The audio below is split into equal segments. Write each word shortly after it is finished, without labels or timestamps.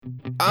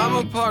I'm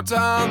a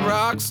part-time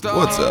rock star.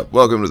 What's up?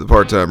 Welcome to the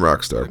Part-Time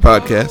Rockstar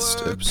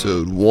Podcast,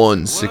 episode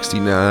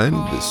 169.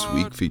 This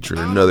week featuring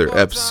another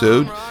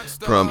episode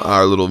from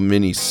our little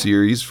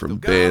mini-series from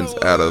bands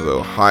out of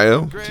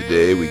Ohio.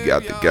 Today we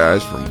got the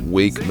guys from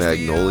Wake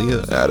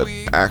Magnolia out of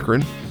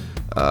Akron.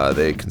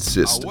 They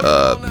consist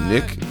of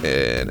Nick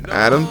and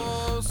Adam.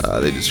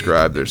 They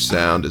describe their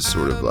sound as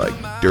sort of like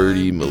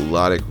dirty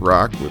melodic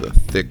rock with a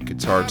thick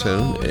guitar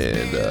tone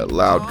and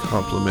loud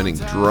complementing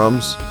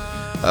drums.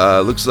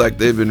 Looks like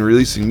they've been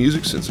releasing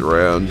music since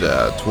around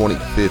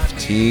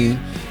 2015,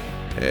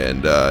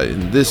 and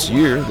in this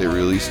year they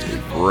released a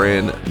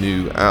brand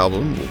new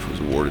album which was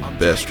awarded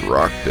Best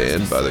Rock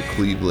Band by the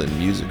Cleveland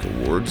Music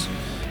Awards.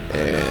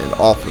 And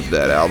off of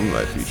that album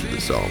I featured the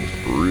songs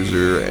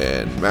Bruiser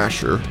and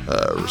Masher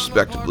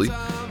respectively,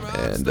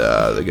 and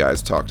the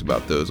guys talked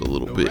about those a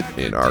little bit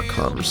in our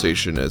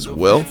conversation as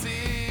well.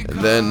 And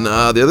then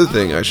the other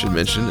thing I should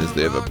mention is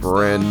they have a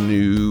brand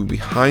new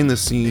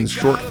behind-the-scenes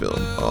short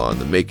film on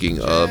the making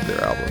of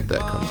their album that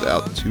comes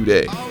out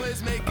today.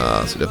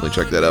 So definitely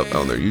check that out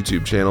on their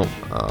YouTube channel.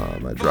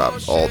 I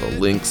dropped all the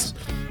links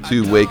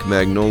to Wake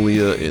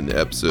Magnolia in the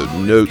episode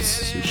notes,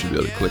 so you should be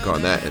able to click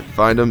on that and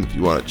find them if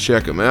you want to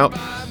check them out.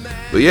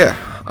 But yeah,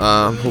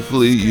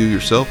 hopefully you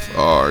yourself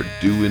are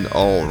doing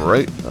all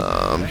right.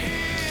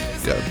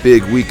 Got a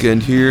big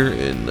weekend here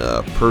in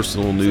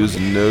personal news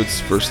and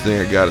notes. First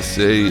thing I gotta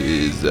say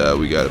is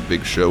we got a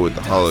big show with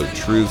the Hollow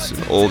Truths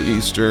in Old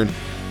Eastern,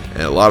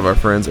 and a lot of our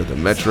friends at the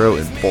Metro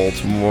in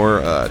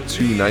Baltimore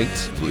tonight.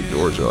 I believe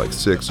doors are like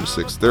 6 or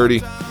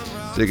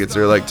 6:30. Tickets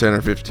are like 10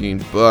 or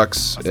 15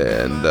 bucks,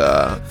 and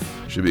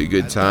should be a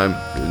good time.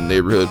 If you're in the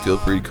neighborhood, feel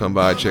free to come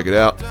by, check it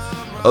out.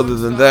 Other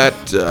than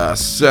that,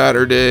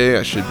 Saturday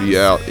I should be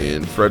out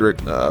in Frederick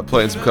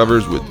playing some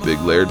covers with the Big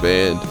Laird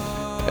Band.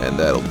 And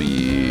that'll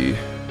be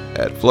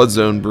at Flood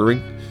Zone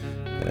Brewing,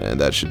 and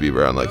that should be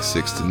around like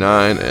 6 to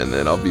 9, and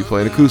then I'll be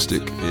playing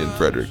acoustic in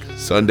Frederick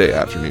Sunday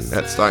afternoon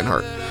at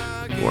Steinhardt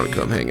if you want to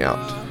come hang out.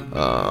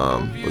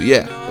 But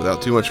yeah,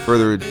 without too much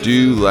further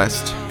ado,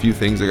 last few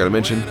things I gotta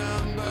mention.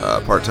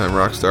 Part-Time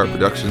Rockstar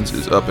Productions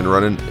is up and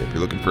running. If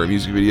you're looking for a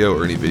music video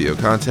or any video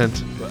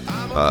content,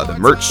 the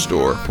merch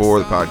store for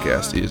the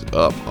podcast is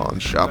up on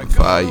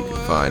Shopify. You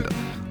can find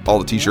all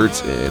the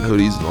t-shirts and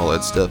hoodies and all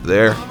that stuff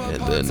there.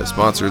 And then the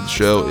sponsor of the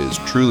show is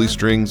Truly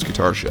Strings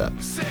Guitar Shop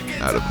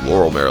out of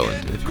Laurel,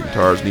 Maryland. If your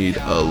guitars need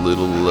a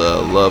little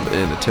love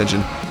and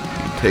attention, you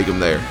can take them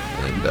there,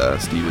 and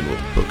Steven will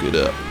hook it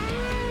up.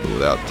 But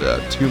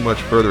without too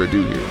much further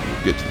ado here,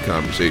 we'll get to the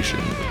conversation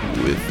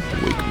with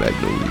Wake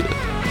Magnolia.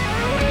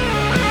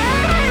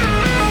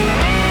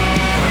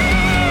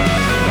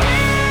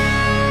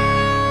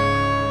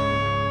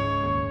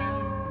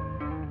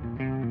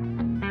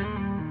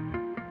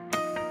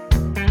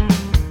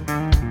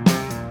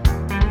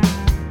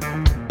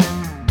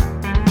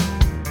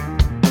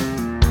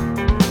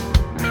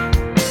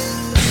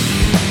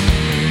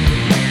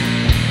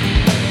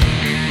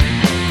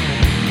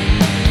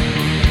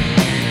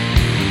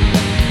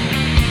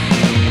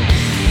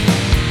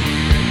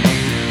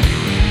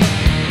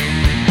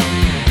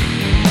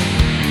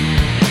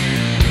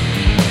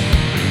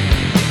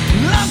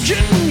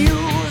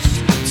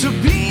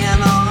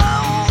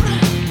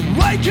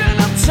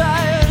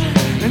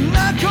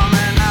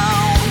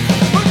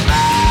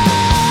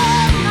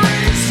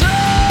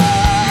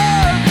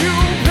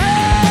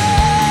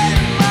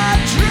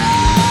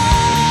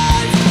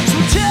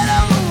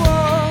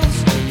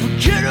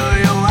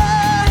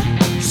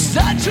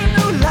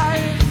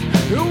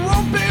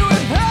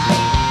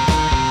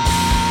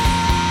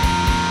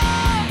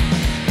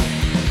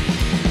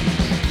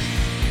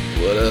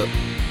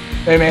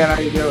 Hey man, how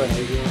you doing?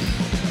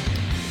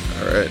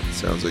 All right,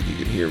 sounds like you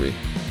can hear me,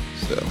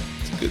 so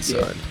it's a good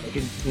sign.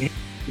 Can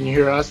you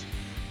hear us?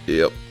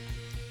 Yep.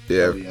 Yeah.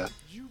 Oh, yeah.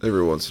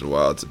 Every once in a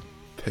while, it's a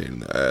pain in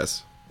the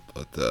ass,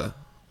 but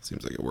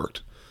seems like it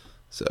worked.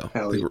 So I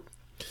think we're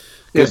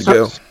good to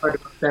go. Sorry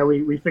about that.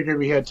 We figured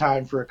we had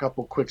time for a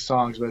couple quick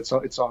songs, but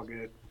it's all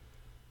good.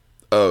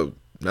 Oh,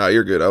 no,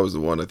 you're good. I was the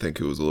one I think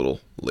who was a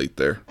little late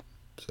there,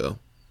 so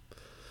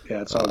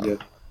yeah, it's all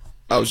good.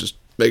 I was just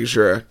making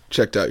sure I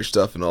checked out your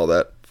stuff and all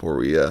that before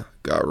we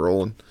got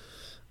rolling.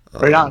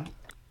 Right on.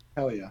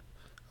 Hell yeah.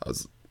 I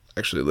was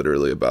actually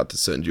literally about to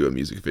send you a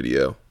music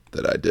video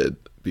that I did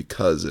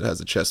because it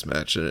has a chess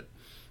match in it.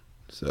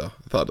 So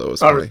I thought that was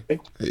funny.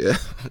 Really? Yeah.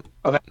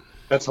 Oh,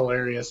 that's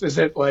hilarious. Is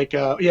it like,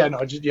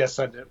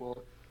 send it.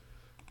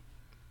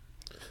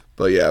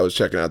 But yeah, I was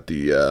checking out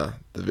the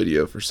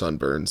video for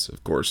Sunburns,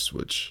 of course,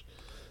 which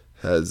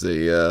has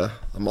a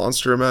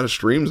monster amount of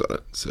streams on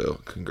it.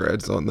 So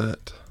congrats on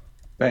that.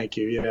 Thank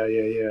you. Yeah.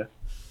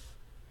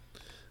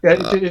 Yeah,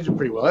 it did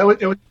pretty well.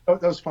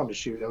 That was fun to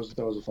shoot. That was a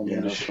fun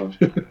one to shoot.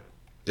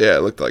 Yeah,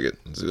 it looked like it.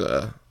 It was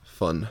a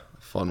fun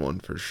one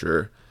for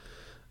sure.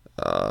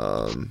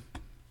 But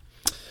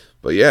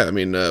yeah, I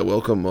mean,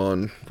 welcome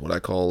on what I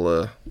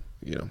call,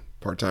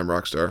 Part-Time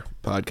Rockstar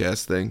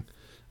podcast thing.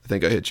 I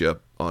think I hit you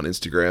up on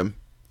Instagram,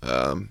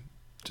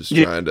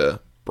 trying to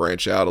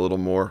branch out a little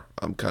more.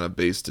 I'm kind of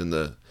based in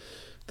the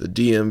the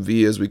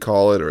DMV, as we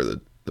call it, or the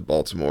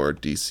Baltimore,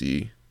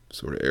 D.C.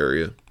 sort of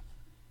area?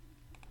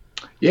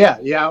 Yeah.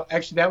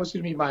 Actually, that was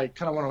going to be my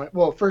kind of one of my.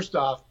 Well, first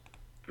off,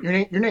 your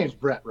name's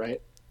Brett,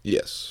 right?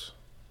 Yes.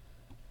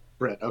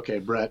 Brett. Okay,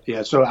 Brett.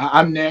 Yeah. So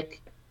I'm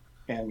Nick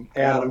and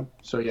Adam.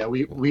 So yeah,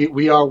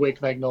 we are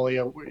Wake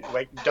Magnolia.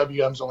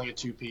 WM's only a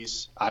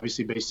two-piece,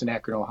 obviously based in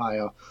Akron,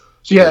 Ohio.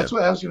 So yeah, that's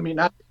what I was going to be.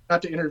 Not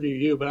to interview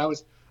you, but I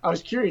was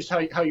curious how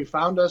you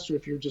found us, or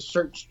if you're just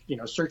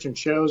searching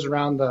shows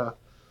around the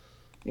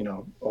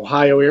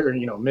Ohio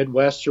area, or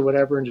Midwest or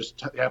whatever, and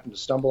just happened to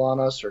stumble on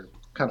us, or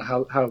kind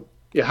of how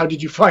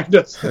did you find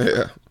us?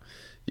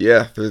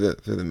 Yeah, through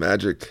the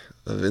magic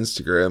of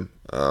Instagram.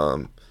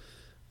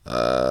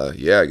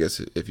 I guess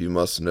if you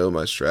must know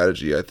my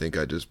strategy, I think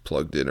I just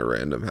plugged in a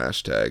random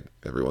hashtag.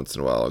 Every once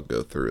in a while I'll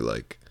go through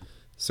like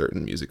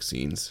certain music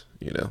scenes,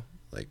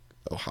 like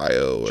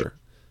Ohio or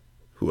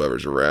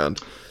whoever's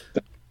around.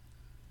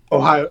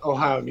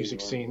 Ohio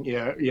music scene.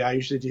 Yeah. I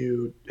usually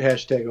do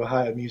hashtag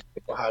Ohio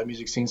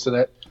music scene. So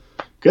that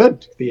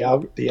good. The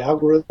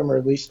algorithm, or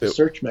at least the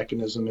search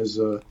mechanism, is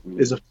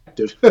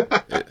effective.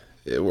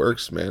 It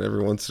works, man,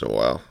 every once in a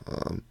while.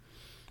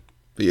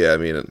 But yeah, I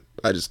mean,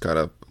 I just kind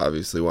of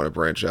obviously want to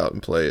branch out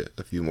and play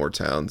a few more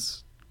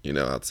towns,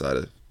 outside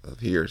of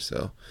here.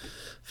 So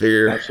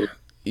figure Absolutely.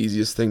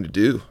 Easiest thing to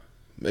do,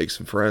 make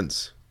some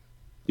friends.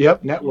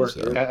 Yep, network.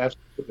 So,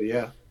 absolutely,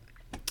 yeah.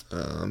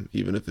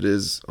 Even if it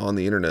is on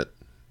the internet,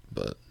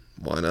 but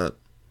why not?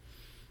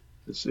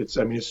 It's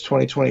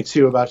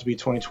 2022, about to be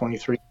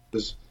 2023.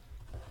 This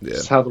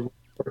is how the world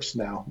works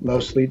now.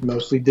 Mostly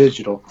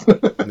digital.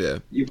 Yeah.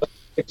 You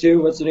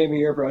too? What's the name of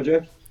your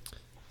project?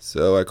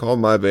 So I call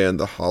my band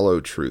the Hollow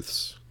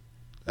Truths,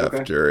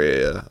 after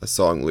a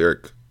song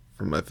lyric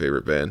from my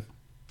favorite band.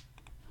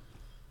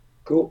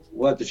 Cool.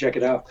 We'll have to check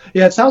it out.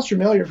 Yeah, it sounds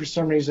familiar for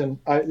some reason.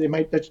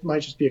 That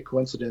might just be a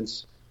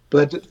coincidence,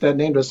 but that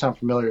name does sound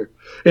familiar.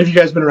 Have you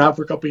guys been around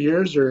for a couple of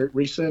years, or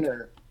recent,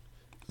 or?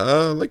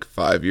 Like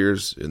 5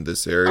 years in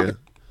this area.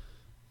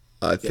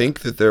 I think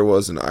that there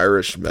was an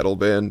Irish metal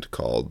band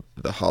called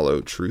the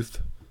Hollow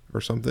Truth or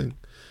something.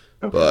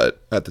 Okay.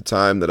 But at the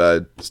time that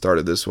I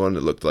started this one,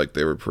 it looked like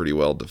they were pretty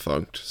well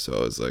defunct. So I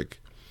was like,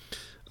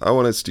 I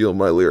want to steal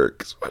my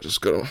lyrics. I'm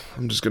just gonna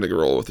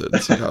roll with it and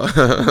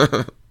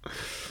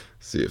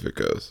see if it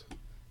goes.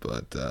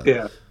 But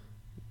yeah,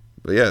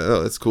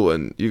 no, that's cool.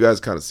 And you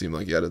guys kind of seem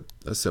like you had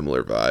a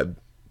similar vibe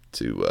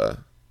to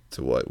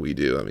what we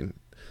do. I mean,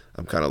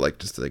 I'm kind of like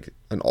just like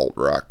an alt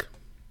rock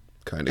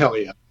kind of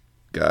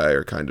guy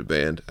or kind of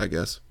band, I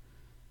guess.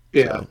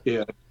 Yeah, so.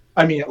 Yeah.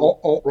 I mean,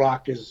 alt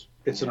rock is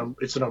it's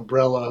an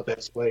umbrella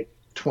that's like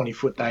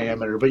 20-foot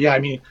diameter. But yeah, I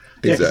mean,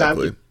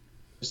 exactly.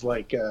 It's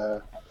like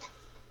there's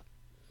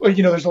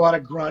a lot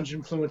of grunge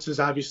influences.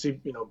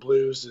 Obviously,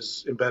 blues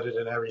is embedded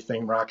in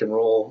everything, rock and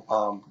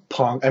roll,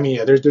 punk. I mean,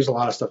 yeah, there's a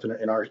lot of stuff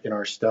in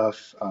our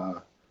stuff.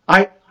 I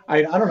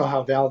don't know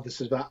how valid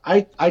this is, but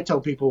I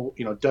tell people,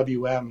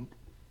 WM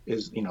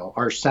is,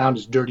 our sound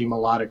is dirty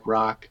melodic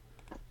rock.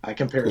 I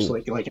compare it to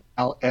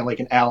like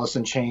an Alice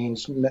in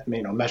Chains,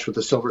 mesh with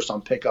the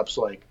Silversun pickups,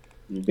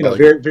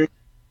 very, very,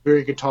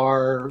 very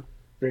guitar,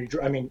 very.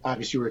 I mean,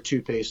 obviously we're a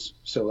two-piece,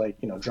 so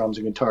drums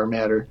and guitar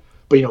matter,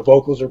 but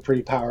vocals are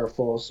pretty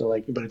powerful. So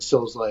but it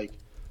still is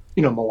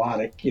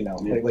melodic,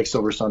 like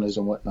Silversun is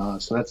and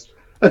whatnot. So that's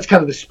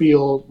kind of the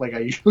spiel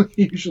I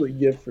usually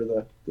give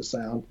for the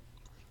sound.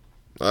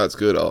 That's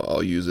good.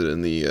 I'll use it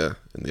in the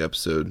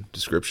episode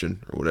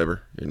description or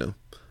whatever. I'm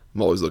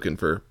always looking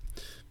for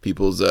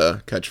people's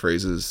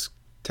catchphrases,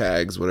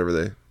 tags,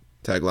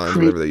 taglines,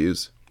 whatever they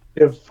use.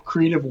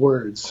 Creative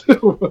words.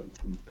 The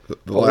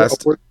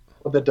last a word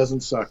that doesn't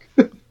suck.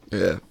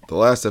 Yeah, the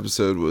last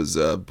episode was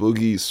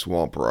Boogie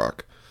Swamp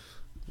Rock,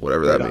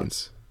 whatever that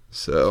means.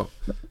 So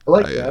I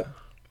like that.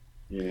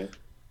 Yeah,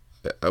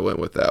 I went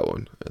with that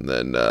one, and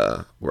then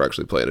we're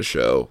actually playing a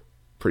show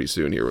pretty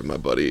soon here with my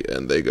buddy,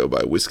 and they go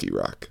by Whiskey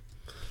Rock.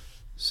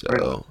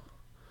 So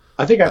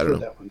I think I've heard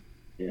that one.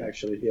 Yeah,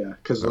 actually, yeah,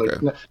 because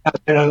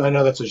I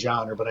know that's a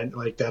genre, but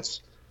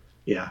that's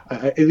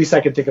at least I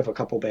can think of a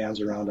couple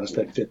bands around us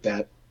that fit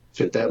that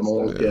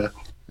mold. Yeah,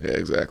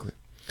 exactly.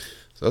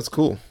 So that's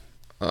cool.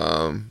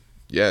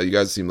 You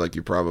guys seem like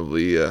you're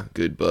probably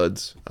good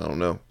buds. I don't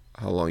know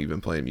how long you've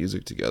been playing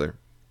music together,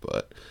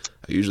 but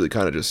I usually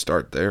kind of just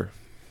start there.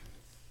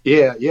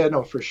 Yeah,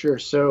 no, for sure.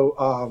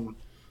 So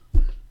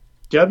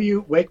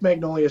Wake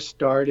Magnolia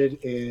started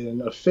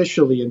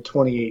officially in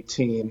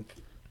 2018.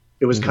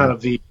 It was kind of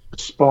the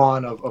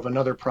spawn of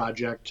another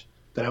project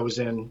that I was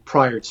in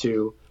prior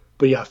to.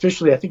 But yeah,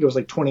 officially, I think it was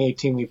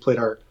 2018 we played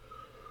our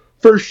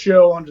first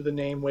show under the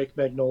name Wake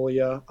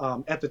Magnolia.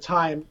 At the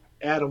time,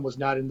 Adam was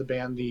not in the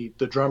band. The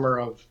drummer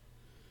of,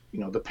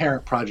 the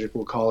parent project,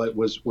 we'll call it,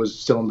 was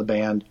still in the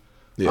band.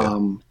 Yeah.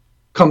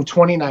 Come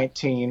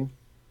 2019,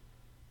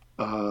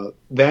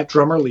 that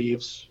drummer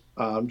leaves.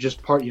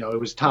 It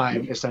was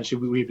time.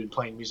 Essentially, we've been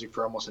playing music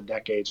for almost a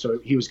decade, so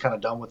he was kind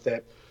of done with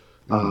it.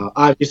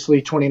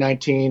 Obviously,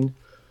 2019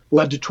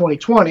 led to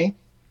 2020,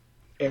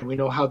 and we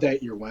know how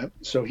that year went.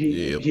 So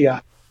he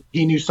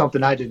he knew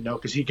something I didn't know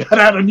because he got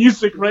out of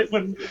music right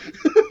when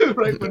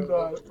right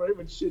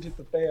when shit hit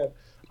the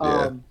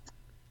fan.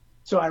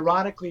 So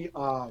ironically,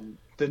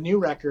 the new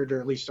record, or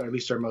at least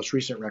our most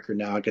recent record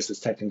now, I guess it's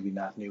technically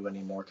not new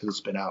anymore because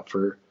it's been out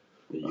for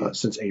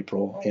since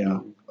April,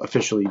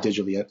 officially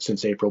digitally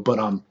since April. But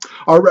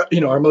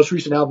our most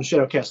recent album,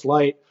 Shadowcast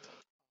Light,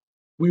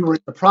 we were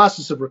in the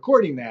process of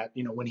recording that,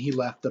 when he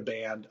left the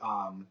band.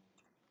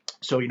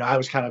 So I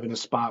was kind of in a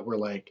spot where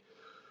like,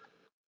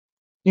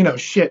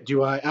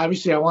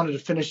 obviously I wanted to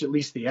finish at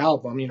least the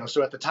album,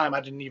 so at the time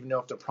I didn't even know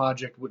if the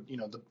project would,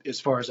 as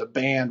far as a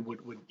band would,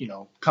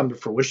 come to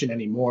fruition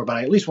anymore, but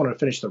I at least wanted to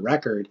finish the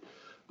record.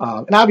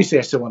 And obviously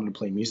I still wanted to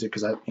play music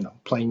because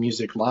playing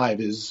music live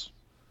it's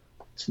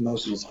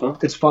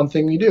a fun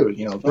thing we do.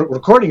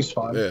 Recording's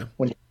fun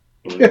when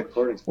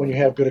you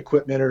have good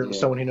equipment or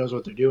someone who knows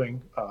what they're doing.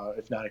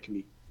 If not, it can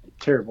be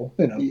terrible,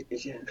 but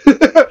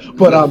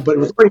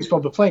recording's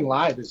fun, but playing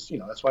live is,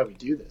 that's why we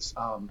do this.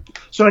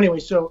 So anyway,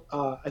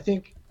 I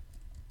think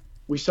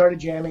we started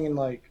jamming in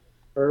like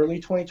early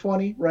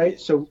 2020, right?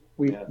 So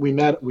we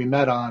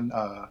met on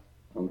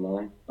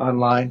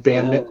online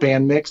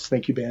band mix.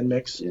 Thank you, band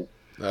mix. Yeah.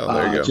 Oh,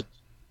 there you go.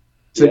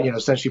 So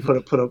essentially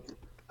put up.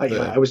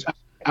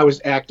 I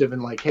was active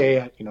in like,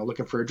 hey,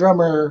 looking for a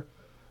drummer.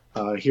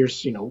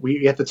 Here's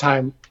we at the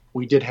time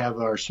we did have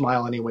our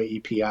Smile Anyway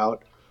EP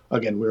out.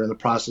 Again, we were in the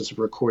process of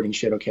recording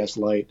Shadowcast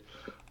Light.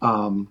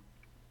 And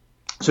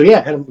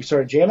we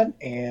started jamming,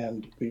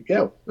 and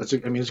it's a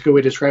good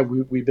way to describe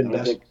it. We've been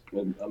best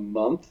a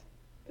month,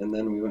 and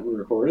then we went and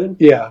recorded.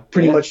 Yeah,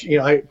 pretty much.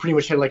 I pretty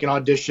much had like an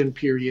audition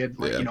period.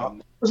 Like, it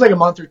was like a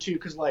month or two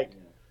because I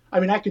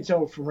could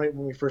tell from right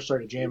when we first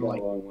started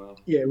jamming.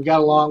 We got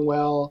along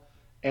well.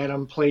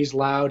 Adam plays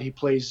loud. He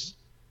plays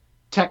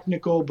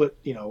technical, but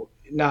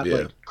not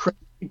like crazy.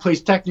 He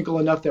plays technical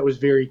enough that was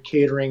very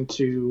catering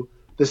to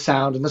the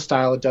sound and the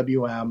style of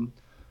WM,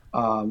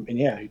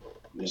 he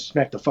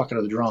smacked the fuck out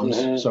of the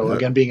drums. So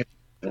again, being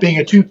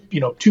a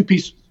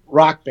two-piece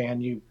rock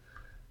band, you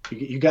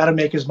got to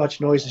make as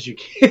much noise as you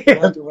can.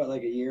 After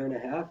like a year and a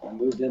half, I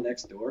moved in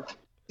next door.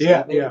 So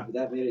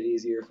that made it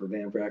easier for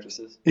band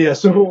practices. Yeah.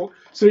 So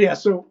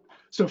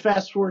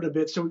fast forward a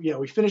bit. So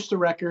we finished the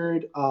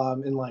record,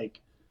 in like,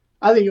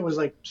 I think it was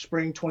like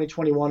spring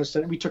 2021.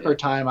 We took our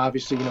time.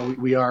 Obviously,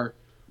 we got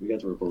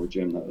to record with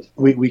Jim. That was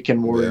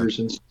Weekend Warriors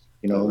and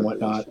and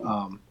whatnot.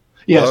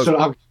 So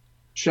I'll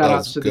shout out to. I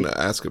was going to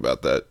ask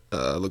about that.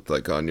 Looked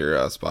like on your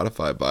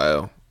Spotify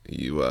bio,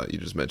 you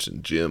just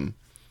mentioned Jim.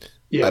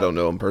 Yeah. I don't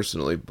know him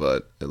personally,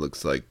 but it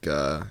looks like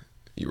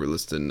you were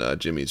listing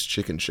Jimmy's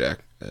Chicken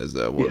Shack as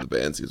one of the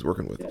bands he was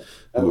working with,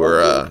 who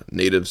are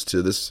natives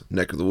to this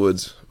neck of the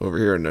woods over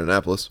here in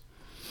Annapolis.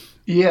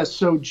 Yeah,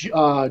 so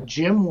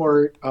Jim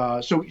Wirt,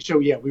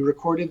 we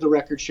recorded the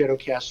record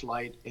Shadowcast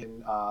Light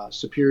in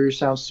Superior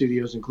Sound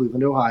Studios in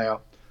Cleveland,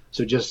 Ohio.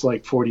 So just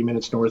like 40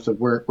 minutes north of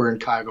we're in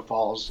Cuyahoga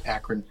Falls,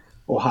 Akron,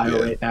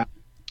 Ohio right now.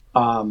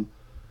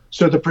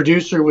 So the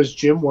producer was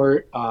Jim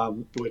Wirt,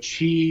 which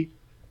he's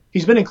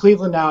been in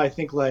Cleveland now, I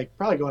think like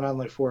probably going on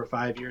like 4 or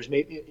 5 years,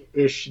 maybe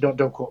ish.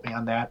 Don't quote me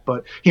on that,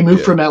 but he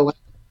moved from LA.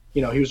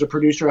 He was a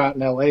producer out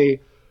in LA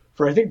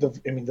for I think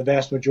the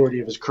vast majority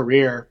of his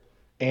career.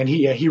 And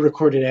he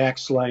recorded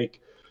acts like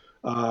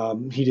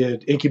he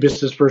did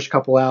Incubus's first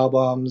couple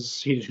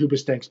albums. He did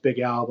Hoobastank's big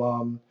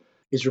album.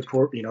 He's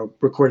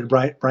recorded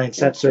Brian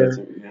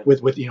Setzer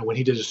with when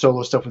he did his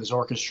solo stuff with his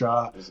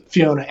orchestra.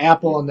 Fiona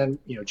Apple, and then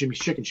Jimmy's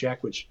Chicken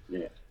Shack, which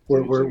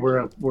we're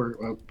a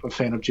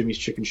fan of Jimmy's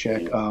Chicken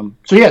Shack.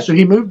 So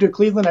he moved to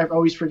Cleveland. I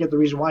always forget the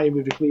reason why he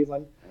moved to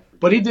Cleveland,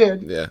 but he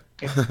did. Yeah.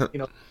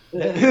 And,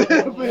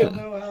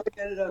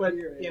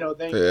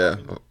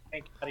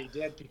 thank God he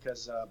did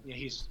because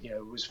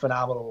it was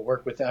phenomenal to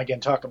work with.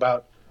 Again, talk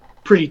about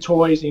pretty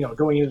toys.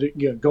 Going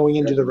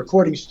into the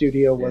recording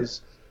studio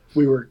was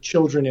we were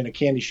children in a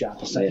candy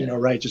shop.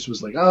 Right? Just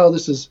was like, oh,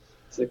 this is.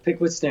 It's like pick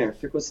what snare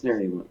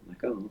you want.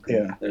 Like, oh, okay.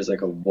 Yeah. There's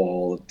like a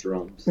wall of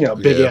drums.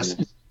 Big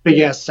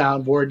ass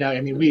soundboard.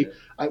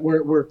 Now,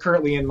 we're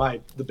currently in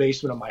the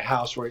basement of my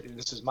house where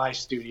this is my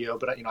studio,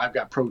 but I've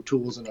got Pro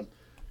Tools and a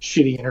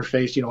shitty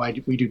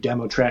interface. We do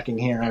demo tracking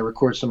here, and I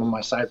record some of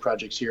my side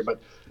projects here. But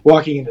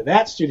walking into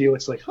that studio,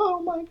 it's like, oh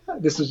my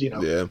god, this is It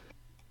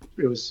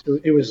was cool.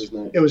 It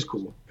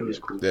was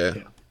cool. Yeah.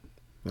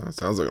 Well, that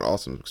sounds like an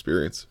awesome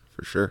experience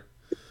for sure.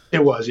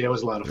 It was. Yeah, it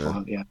was a lot of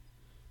fun. Yeah.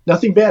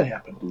 Nothing bad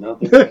happened.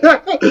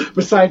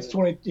 besides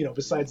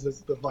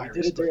the virus.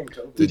 We did it during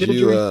COVID. Did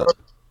you?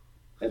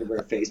 Had to wear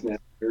a face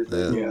mask.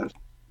 Yeah.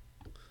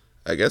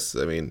 I guess.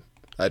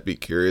 I'd be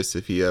curious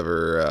if he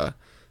ever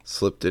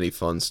slipped any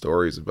fun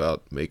stories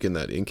about making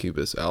that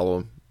Incubus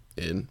album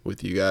in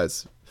with you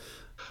guys,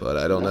 but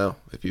I don't know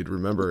if you'd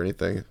remember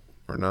anything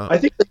or not. I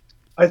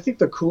think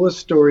the coolest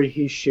story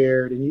he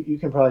shared, and you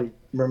can probably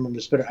remember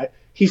this better.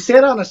 He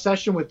sat on a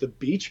session with the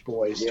Beach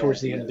Boys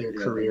towards the end of their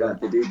career.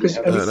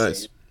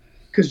 Nice.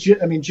 Because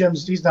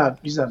Jim's he's not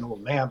an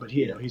old man, but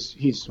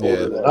he's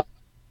older than us.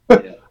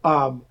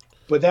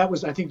 But that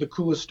was, I think, the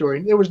coolest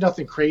story. There was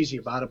nothing crazy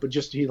about it, but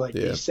just he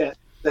sat.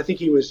 I think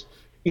he was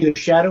either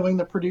shadowing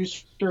the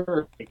producer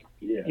or,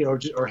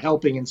 or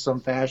helping in some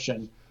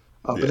fashion.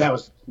 But that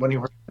was when he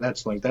worked.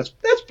 That's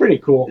pretty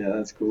cool. Yeah,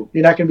 that's cool.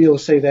 You're not going to be able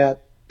to say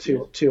that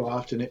too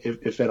often,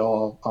 if at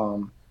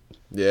all.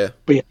 Yeah.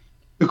 But yeah,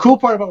 the cool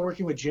part about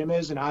working with Jim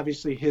is, and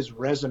obviously his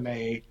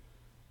resume,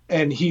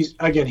 and he's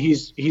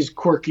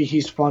quirky,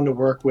 he's fun to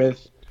work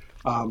with,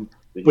 but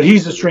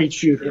he's a straight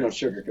shooter. You don't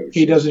sugarcoat.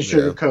 He doesn't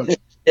sugarcoat.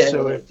 Yeah.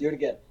 So if do it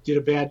again. Did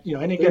a bad,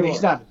 and again,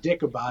 he's not a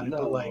dick about it,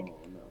 but like,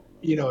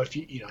 if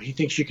he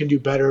thinks you can do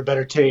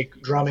better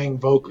take drumming,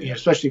 vocal,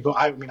 especially.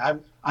 I mean,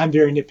 I'm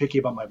very nitpicky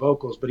about my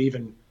vocals, but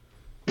even,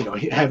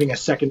 having a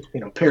second,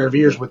 pair of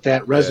ears with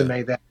that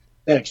resume, that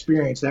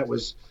experience, that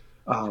was,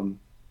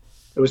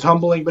 it was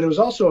humbling, but it was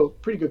also a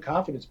pretty good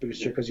confidence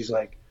booster because he's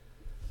like,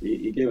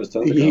 he gave us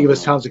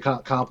tons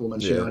of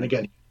compliments, and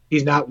again,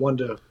 he's not going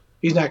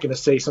to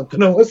say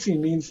something unless he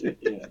means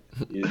it.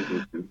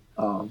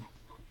 Yeah.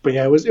 But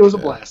yeah, it was a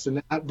blast,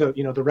 and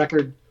the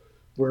record,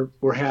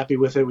 we're happy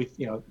with it. We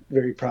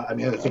very proud. I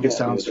mean, I think it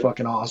sounds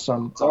fucking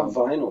awesome. It's on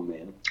vinyl,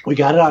 man. We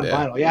got it on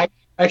vinyl. Yeah,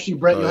 actually,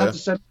 Brett, you'll have to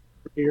send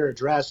your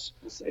address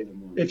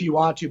if you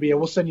want to. But yeah,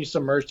 we'll send you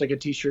some merch, like a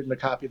T-shirt and a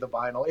copy of the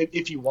vinyl,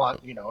 if you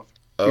want.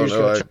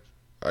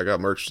 I got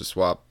merch to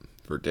swap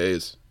for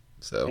days.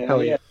 So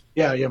hell yeah.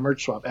 Yeah,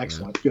 merch swap,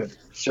 excellent, good.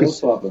 Show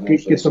swap,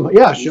 get some,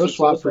 show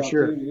swap for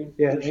sure. Too,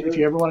 yeah, and if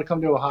you ever want to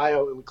come to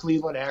Ohio,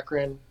 Cleveland,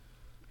 Akron.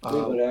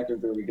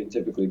 Akron, where we can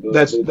typically go.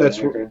 That's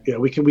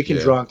we can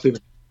draw in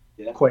Cleveland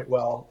quite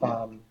well.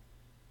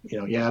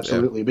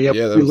 Absolutely. But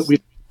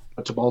we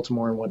went to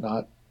Baltimore and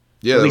whatnot.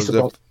 Yeah, at least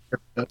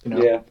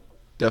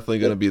definitely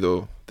going to be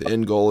the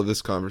end goal of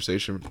this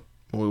conversation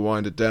when we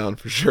wind it down,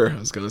 for sure. I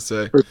was going to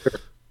say,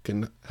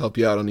 can help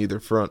you out on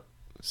either front.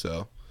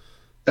 So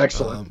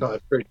excellent.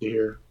 That's great to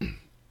hear.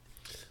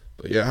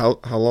 But yeah,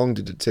 how long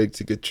did it take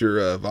to get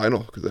your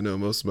vinyl? Because I know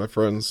most of my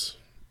friends,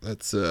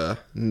 that's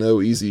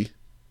no easy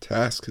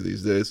task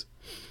these days.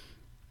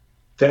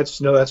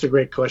 That's a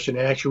great question.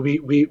 And actually,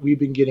 we've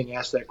been getting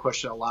asked that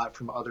question a lot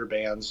from other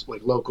bands,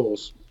 like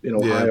locals in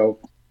Ohio,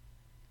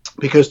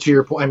 because to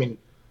your point, I mean,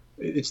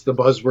 it's the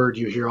buzzword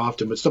you hear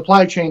often, but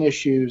supply chain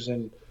issues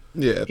and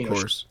of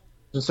course,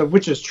 and so,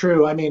 which is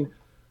true. I mean,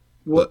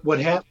 what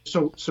happened?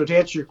 So to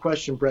answer your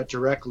question, Brett,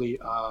 directly,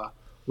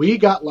 we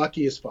got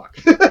lucky as fuck.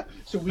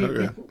 So we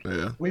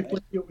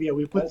put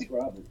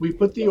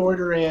the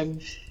order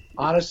in.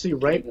 Honestly,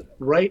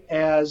 right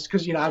as,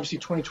 because obviously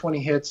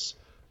 2020 hits,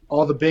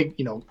 all the big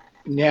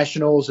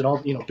nationals and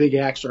all big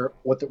acts are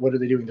what are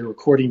they doing? They're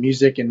recording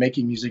music and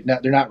making music.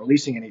 They're not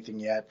releasing anything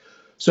yet.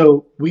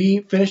 So we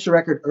finished the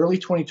record early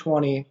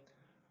 2020.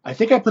 I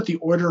think I put the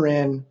order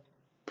in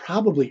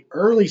probably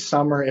early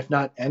summer, if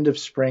not end of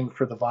spring,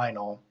 for the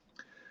vinyl.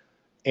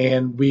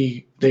 And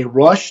they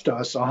rushed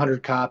us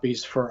 100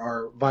 copies for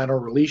our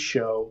vinyl release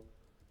show,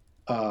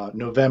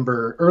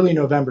 early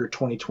November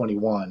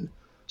 2021.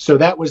 So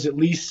that was at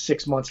least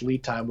 6 months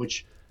lead time,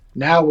 which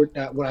now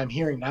what I'm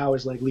hearing now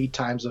is like lead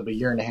times of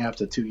 1.5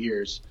 to 2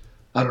 years.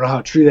 I don't know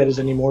how true that is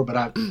anymore, but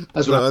I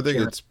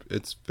think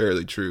it's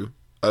fairly true.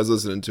 I was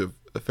listening to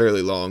a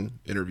fairly long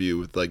interview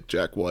with like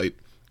Jack White,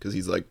 because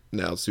he's like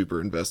now super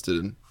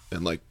invested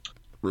in like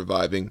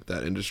reviving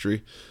that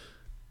industry,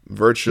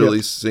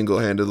 virtually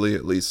single-handedly,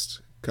 at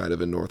least kind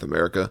of in North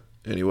America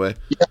anyway,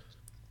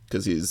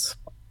 because he's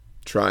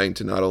trying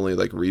to not only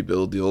like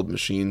rebuild the old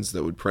machines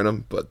that would print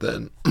them, but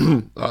then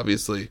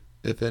obviously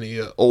if any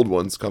old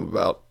ones come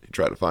about, you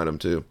try to find them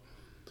too.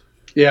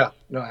 Yeah,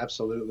 no,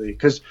 absolutely.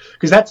 Because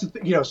that's,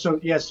 so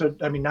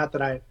I mean, not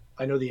that I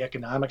know the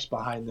economics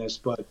behind this,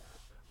 but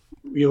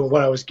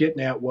what I was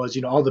getting at was,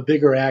 all the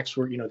bigger acts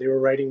were, they were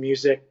writing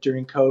music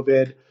during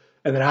COVID,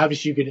 and then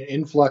obviously you get an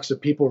influx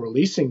of people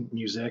releasing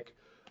music,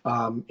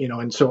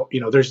 and so,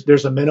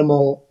 there's a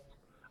minimal,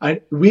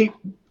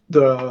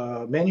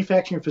 the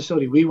manufacturing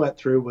facility we went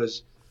through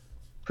was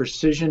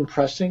Precision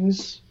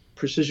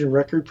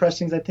Record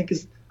Pressings, I think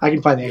I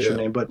can find the actual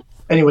name, but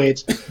anyway,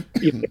 it's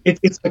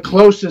the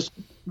closest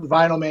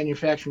vinyl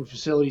manufacturing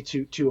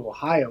facility to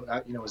Ohio.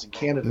 It was in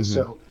Canada, mm-hmm.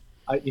 So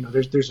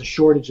there's a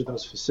shortage of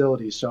those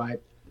facilities. So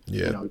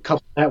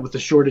couple that with the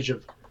shortage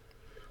of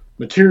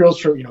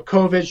materials for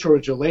COVID,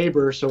 shortage of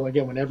labor. So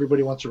again, when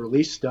everybody wants to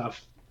release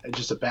stuff, it's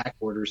just a back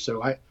order.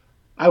 So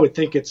I would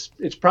think it's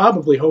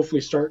probably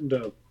hopefully starting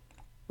to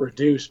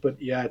reduce, but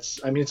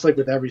it's like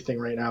with everything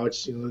right now,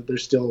 it's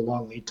there's still a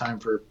long lead time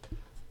for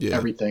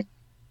everything.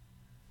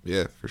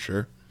 Yeah, for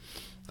sure.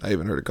 I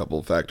even heard a couple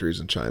of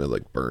factories in China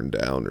like burned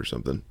down or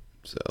something.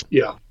 So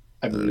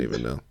I don't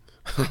even know.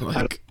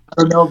 I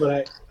don't know,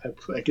 but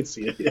I could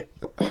see it.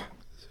 Yeah.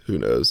 Who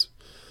knows?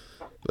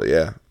 But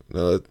yeah,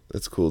 no,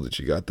 that's cool that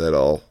you got that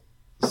all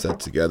set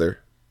together,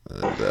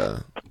 and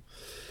I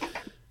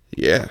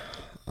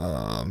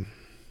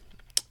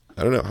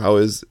don't know, how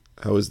is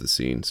the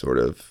scene sort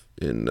of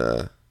in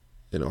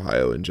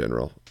Ohio in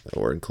general,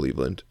 or in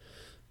Cleveland?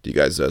 Do you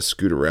guys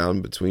scoot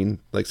around between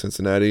like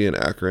Cincinnati and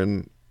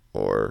Akron,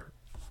 or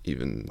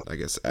even I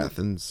guess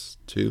Athens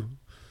too,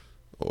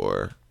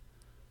 or?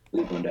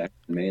 Cleveland, Akron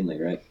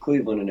mainly, right?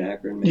 Cleveland and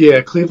Akron. Mainly.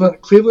 Yeah,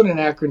 Cleveland and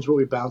Akron's what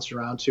we bounce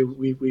around to.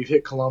 We've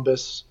hit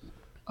Columbus.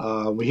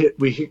 We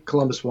hit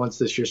Columbus once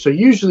this year. So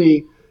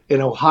usually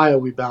in Ohio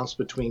we bounce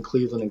between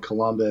Cleveland and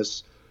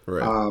Columbus.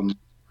 Right.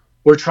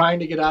 We're trying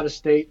to get out of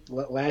state.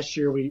 Last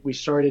year we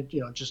started,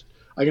 just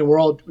again we're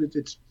all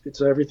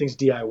it's everything's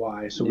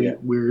DIY. So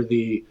we're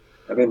the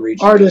I've been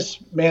reaching artists,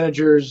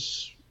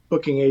 managers,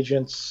 booking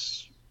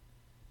agents,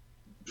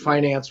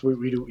 finance.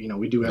 We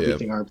do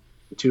everything.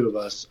 The two of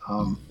us.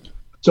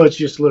 So it's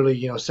just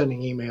literally sending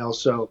emails.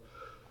 So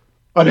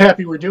I'm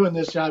happy we're doing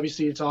this.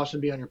 Obviously, it's awesome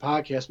to be on your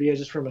podcast. But yeah,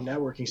 just from a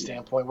networking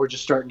standpoint, we're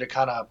just starting to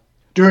kind of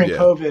during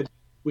COVID,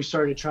 we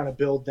started trying to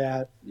build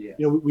that.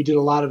 Yeah. We did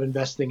a lot of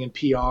investing in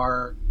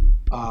PR,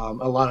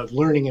 a lot of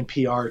learning in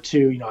PR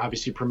too.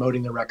 Obviously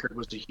promoting the record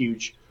was a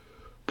huge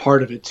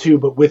part of it too.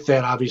 But with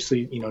that,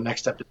 obviously,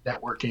 next step is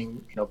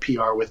networking,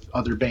 PR with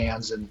other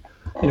bands, and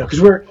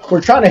because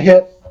we're trying to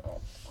hit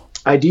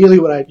ideally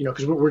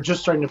because we're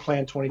just starting to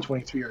plan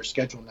 2023 our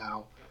schedule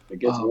now. If it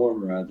gets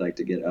warmer, I'd like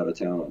to get out of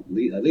town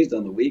at least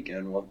on the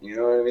weekend. You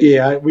know what I mean?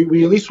 Yeah,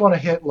 we at least want to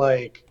hit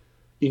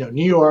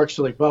New York,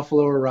 so like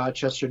Buffalo or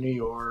Rochester, New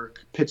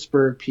York,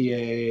 Pittsburgh,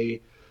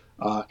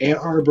 PA, Ann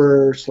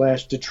Arbor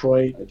 /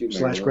 Detroit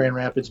 / Grand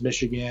Rapids,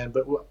 Michigan.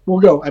 But we'll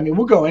go. I mean,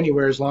 we'll go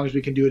anywhere as long as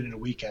we can do it in a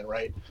weekend,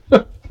 right?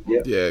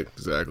 Yeah,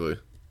 exactly.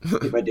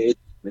 Keep my days,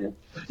 man.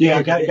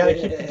 Yeah, gotta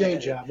keep the day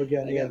job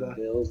again.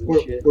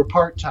 We're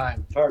part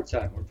time. We're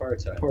part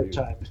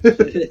time.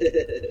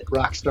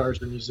 Rock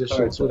stars or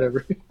musicians,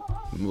 whatever.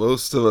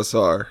 Most of us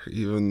are,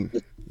 even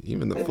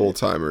the full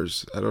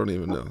timers. I don't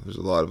even know. There's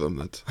a lot of them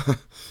that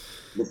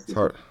it's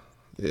hard.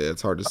 Yeah,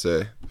 it's hard to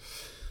say.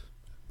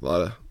 A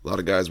lot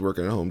of guys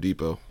working at Home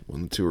Depot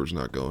when the tour's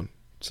not going.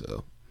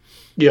 So.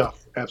 Yeah,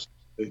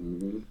 absolutely.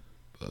 Mm-hmm.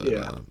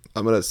 But,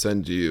 I'm gonna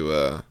send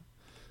you.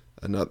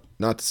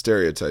 Not to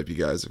stereotype you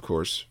guys, of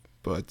course,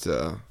 but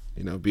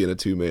being a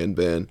 2-man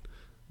band,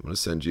 I'm gonna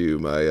send you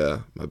my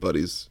my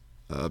buddy's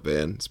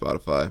band,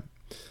 Spotify.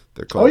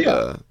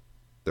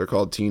 They're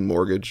called Teen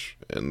Mortgage,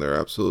 and they're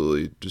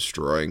absolutely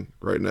destroying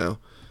right now.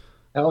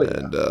 Hell yeah!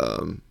 And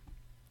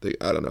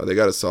I don't know, they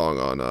got a song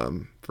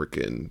on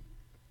freaking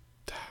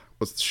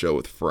what's the show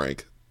with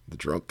Frank, the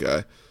drunk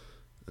guy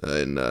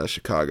in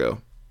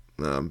Chicago.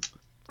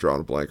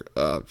 Drawing a blank.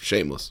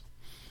 Shameless.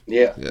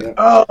 Yeah.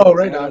 Oh,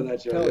 right on.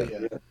 That show. Hell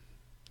yeah.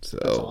 So,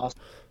 that's awesome.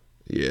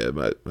 Yeah,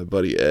 my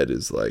buddy Ed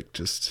is like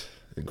just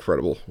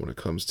incredible when it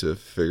comes to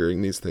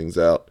figuring these things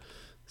out.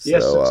 So,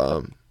 yes,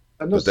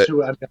 I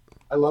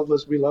love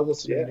this. We love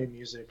listening to new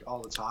music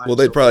all the time. Well,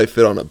 they'd probably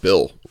fit on a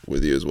bill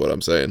with you, is what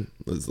I'm saying.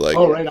 It's like,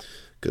 right on.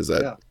 Because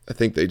I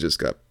think they just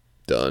got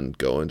done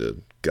going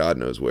to God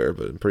knows where,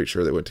 but I'm pretty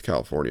sure they went to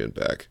California and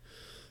back.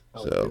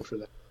 Good for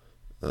that.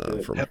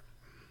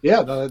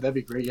 That'd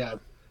be great. Yeah,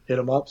 hit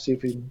them up, see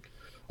if we can.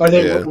 Are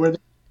they where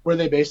are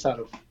they based out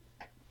of?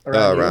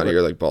 Around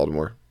here, like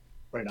Baltimore.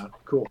 Right on.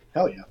 Cool.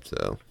 Hell yeah.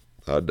 So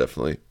I'd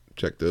definitely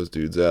check those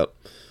dudes out.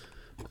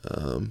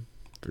 For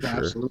sure.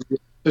 Absolutely.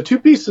 The two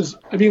pieces.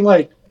 I mean,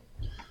 like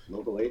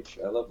Local H.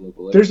 I love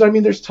Local H.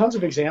 There's tons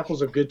of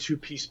examples of good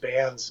 2-piece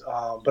bands,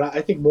 but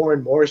I think more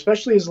and more,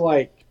 especially as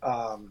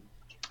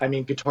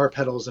guitar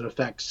pedals and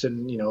effects,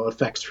 and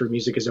effects for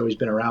music has always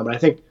been around, but I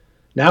think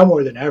now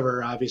more than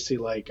ever, obviously,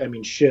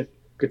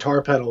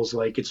 guitar pedals,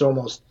 it's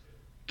almost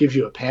gives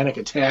you a panic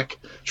attack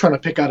trying to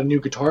pick out a new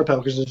guitar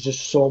pedal because there's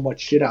just so much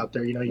shit out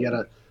there. You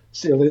gotta,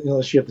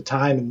 unless you have the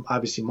time and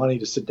obviously money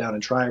to sit down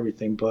and try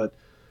everything, but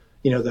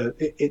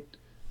it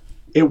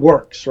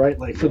works, right?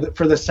 Like for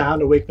the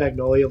sound of Wake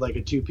Magnolia, like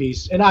a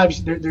 2-piece, and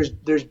obviously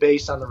there's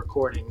bass on the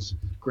recordings,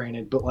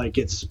 granted, but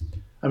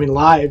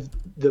live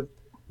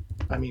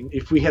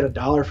if we had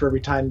 $1 for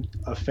every time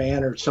a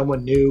fan or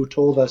someone new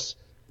told us,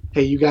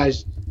 hey, you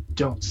guys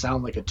don't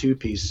sound like a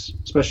 2-piece,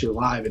 especially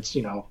live, it's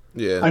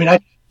yeah.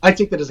 I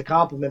take that as a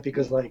compliment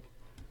because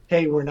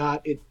hey, we're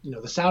not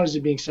the sound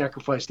isn't being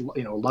sacrificed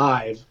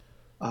live,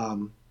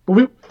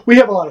 but we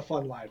have a lot of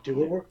fun live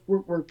too.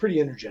 We're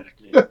pretty energetic.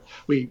 Yeah.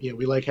 we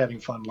like having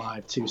fun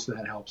live too, so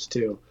that helps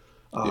too.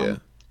 I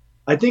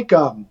think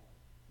to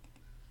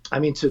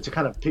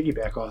kind of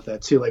piggyback off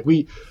that too,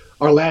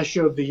 our last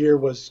show of the year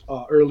was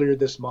earlier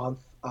this month.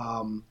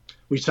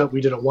 We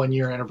did a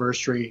 1-year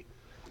anniversary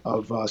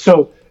of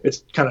so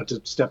it's kind of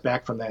to step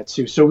back from that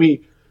too. So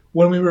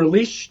when we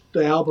released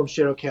the album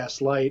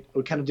Shadowcast Light,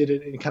 we kind of did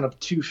it in kind of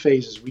 2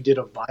 phases. We did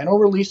a vinyl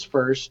release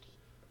first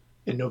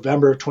in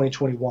November of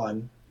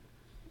 2021.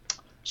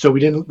 So we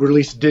didn't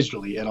release it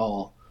digitally at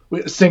all.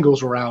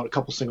 Singles were out, a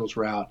couple singles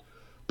were out.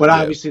 But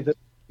obviously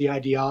the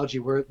ideology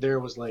there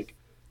was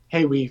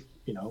hey, we've,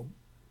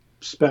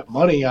 spent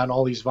money on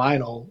all these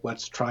vinyl.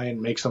 Let's try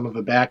and make some of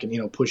it back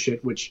and, push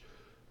it, which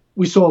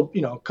we sold,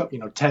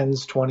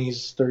 10s,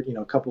 20s, 30,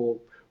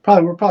 couple,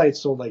 we're probably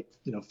sold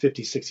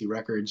 50, 60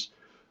 records,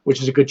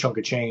 which is a good chunk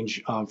of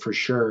change for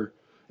sure,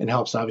 and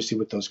helps obviously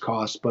with those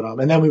costs. But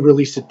and then we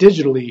released it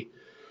digitally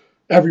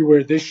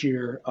everywhere this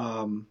year,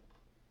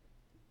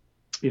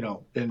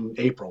 in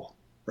April,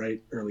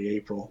 right? Early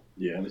April.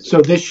 Yeah.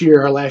 So this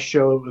year, our last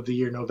show of the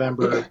year,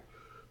 November,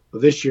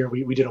 this year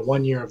we did a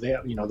 1 year of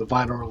the the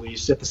vinyl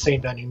release at the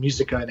same venue,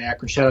 Musica in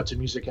Akron. Shout out to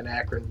Musica in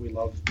Akron. We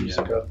love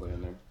Musica.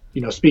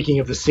 Speaking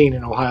of the scene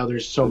in Ohio,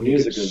 there's so many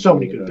good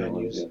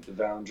venues. Yeah, the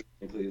Foundry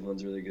in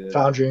Cleveland's really good.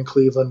 Foundry in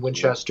Cleveland,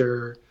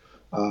 Winchester,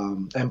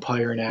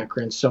 Empire in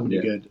Akron, so many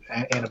good.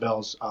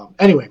 Annabelle's.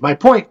 Anyway, my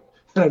point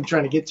that I'm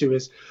trying to get to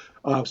is,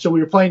 so we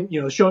were playing,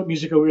 the show at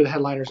Musica. We were the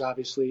headliners,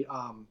 obviously.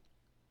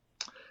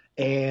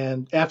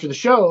 And after the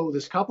show,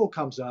 this couple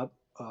comes up,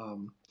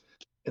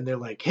 and they're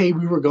like, "Hey,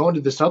 we were going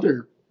to this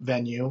other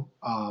venue,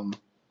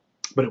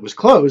 but it was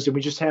closed, and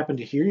we just happened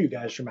to hear you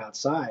guys from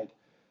outside."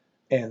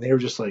 And they were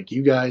just like,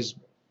 "You guys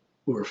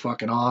were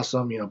fucking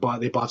awesome."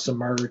 They bought some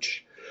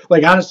merch.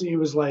 Like, honestly, it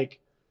was like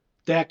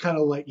that kind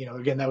of like,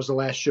 again, that was the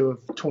last show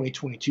of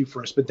 2022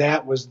 for us, but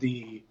that was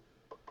it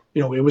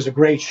was a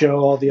great show.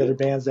 All the other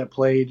bands that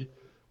played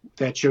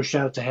that show,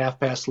 shout out to Half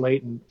Past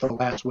Late and The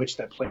Last Witch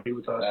that played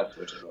with us.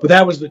 But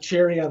that was the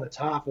cherry on the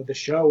top of the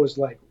show, was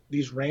like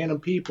these random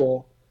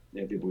people.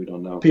 Yeah, people we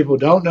don't know. People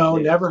don't know,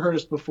 never heard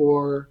us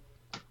before,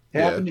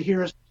 happened to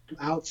hear us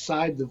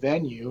outside the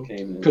venue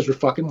because we're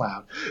fucking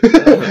loud.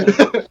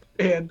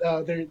 And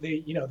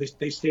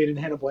they stayed and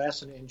had a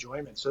blast and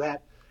enjoyment. So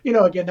that,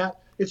 again,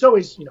 it's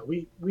always,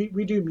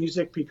 we do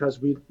music because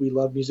we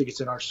love music.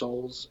 It's in our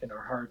souls, in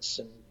our hearts,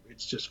 and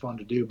it's just fun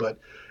to do. But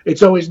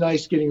it's always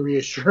nice getting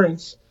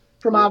reassurance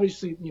from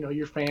obviously,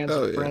 your fans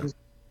and friends,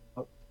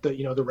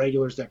 the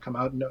regulars that come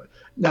out.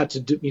 Not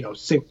to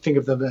think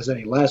of them as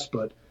any less,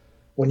 but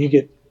when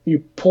you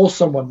pull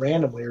someone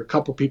randomly or a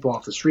couple people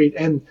off the street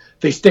and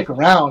they stick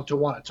around to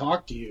want to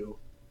talk to you,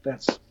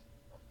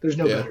 there's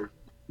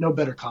no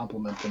better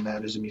compliment than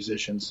that as a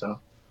musician. So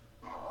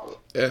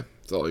yeah,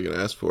 that's all you're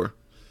gonna ask for.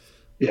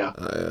 Yeah.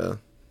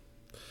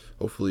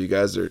 Hopefully you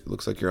guys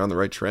looks like you're on the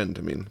right trend.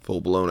 I mean,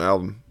 full blown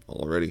album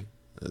already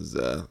is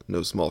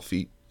no small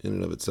feat in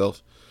and of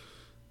itself.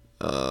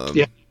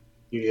 Yeah.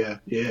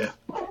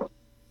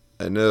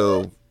 I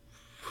know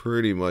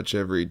pretty much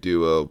every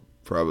duo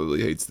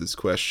probably hates this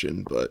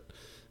question, but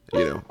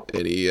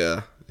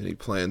any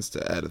plans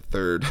to add a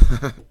third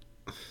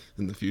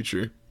in the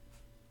future?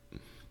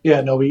 Yeah,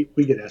 no, we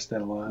get asked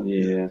that a lot.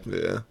 Yeah.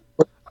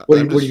 What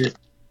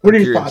are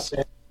your thoughts?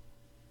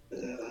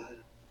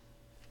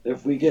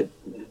 If we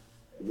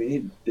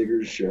need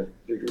bigger show.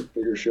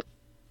 Bigger show.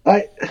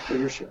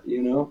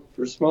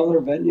 For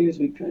smaller venues,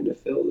 we kind of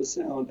fill the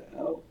sound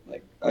out.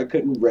 Like, I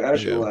couldn't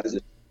rationalize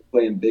it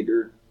playing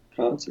bigger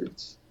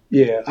concerts.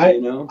 Yeah, I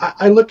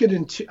look at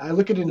it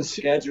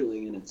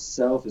scheduling in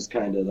itself is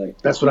kind of like,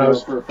 that's what I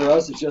was for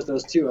us. It's just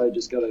us two. I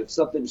just gotta, if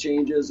something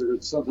changes or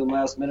something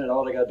last minute,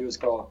 all I gotta do is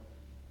call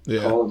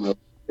them.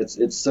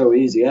 It's so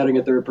easy. Adding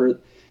a third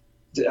person.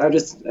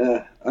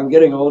 I'm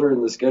getting older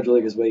and the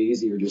scheduling is way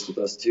easier just with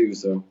us two.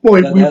 So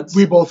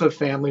we both have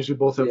families. We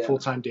both have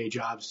full-time day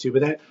jobs too.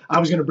 But I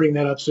was going to bring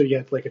that up. So you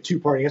get like a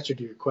two-part answer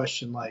to your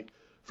question, like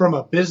from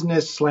a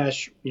business /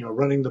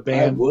 running the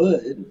band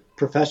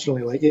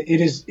professionally, like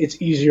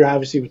it's easier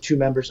obviously with two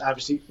members.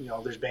 Obviously,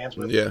 there's bands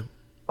with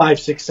 5,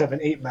 6, 7,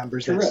 8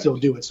 members that still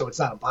do it. So it's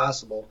not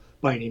impossible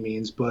by any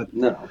means. But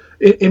no,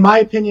 in my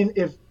opinion,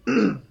 if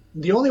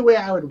the only way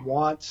I would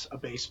want a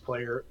bass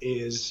player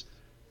is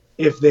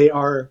if they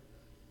are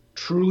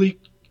truly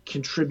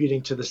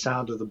contributing to the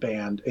sound of the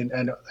band.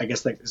 And I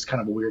guess that is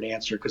kind of a weird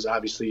answer because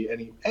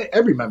obviously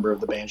every member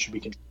of the band should be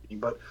contributing.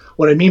 But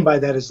what I mean by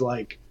that is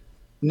like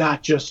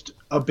not just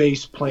a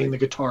bass playing the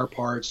guitar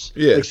parts.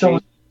 Yeah. Like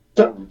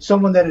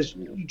someone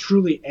that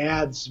truly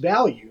adds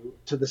value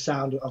to the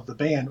sound of the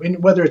band.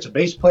 And whether it's a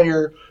bass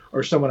player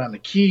or someone on the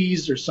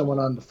keys or someone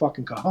on the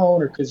fucking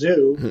cajon or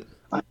kazoo,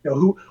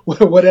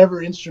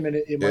 whatever instrument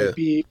it might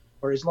be,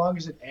 or as long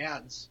as it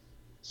adds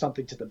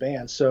something to the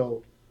band.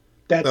 So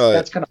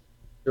that's kind of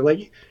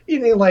like,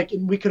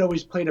 and we could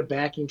always play to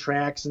backing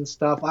tracks and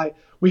stuff.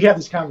 We have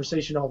this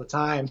conversation all the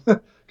time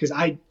because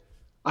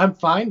I'm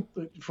fine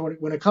for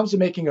when it comes to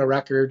making a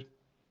record.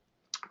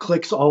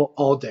 Clicks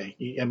all day.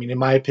 I mean, in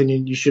my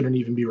opinion, you shouldn't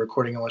even be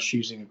recording unless you're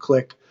using a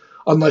click,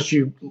 unless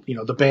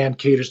the band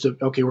caters to,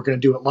 okay, we're going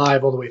to do it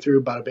live all the way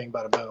through, bada bing,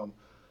 bada boom.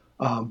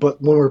 But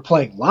when we're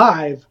playing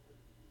live,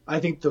 I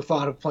think the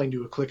thought of playing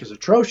to a click is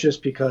atrocious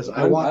because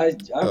I was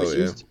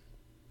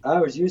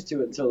used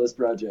to it until this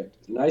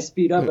project, and I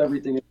speed up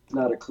everything. It's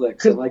not a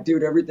click. So I'm like,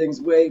 dude,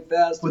 everything's way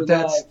faster.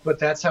 But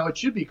that's how it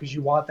should be because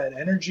you want that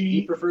energy.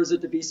 He prefers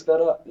it to be sped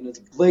up, and it's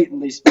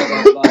blatantly sped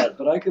up live.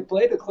 But I could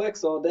play the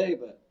clicks all day.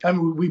 But I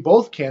mean, we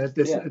both can.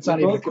 It's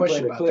not even a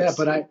question about that.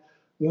 But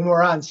when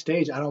we're on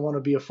stage, I don't want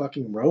to be a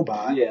fucking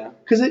robot. Yeah.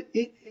 Because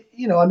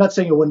I'm not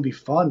saying it wouldn't be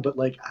fun, but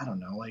like I don't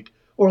know,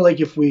 or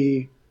if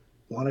we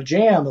want to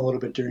jam a little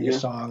bit during a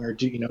song or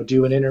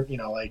do an I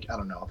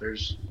don't know.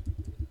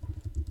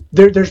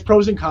 There's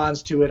pros and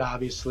cons to it,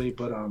 obviously,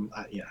 but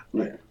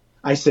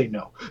I say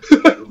no,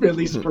 at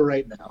least for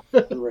right now.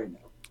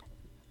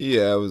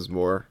 Yeah, I was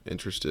more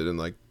interested in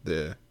like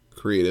the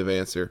creative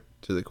answer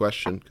to the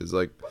question because,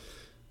 like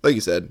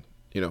you said,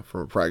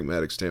 from a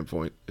pragmatic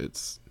standpoint,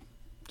 it's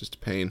just a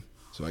pain,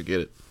 so I get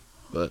it.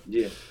 But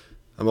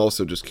I'm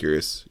also just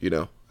curious,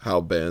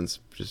 how bands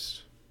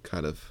just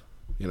kind of,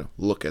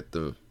 look at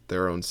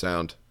their own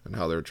sound and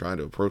how they're trying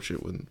to approach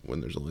it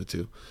when there's only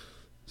two.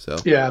 So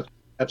yeah,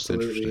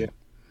 absolutely.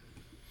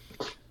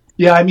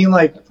 Yeah, I mean,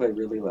 like I play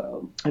really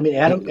loud. I mean,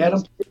 Adam, you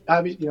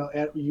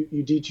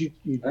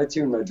I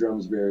tune my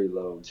drums very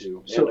low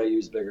too, and I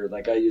use bigger.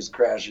 Like I use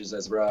crashes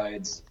as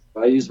rides.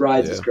 I use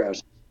rides as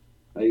crashes.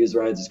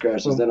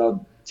 Then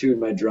I'll tune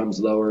my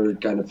drums lower to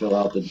kind of fill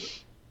out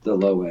the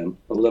low end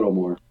a little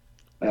more.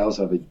 I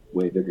also have a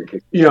way bigger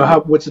kick.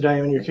 What's the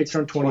diameter of your kick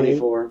drum?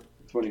 24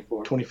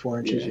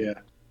 inches. Yeah.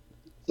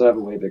 So I have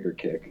a way bigger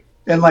kick.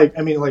 And like,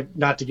 I mean, like,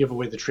 not to give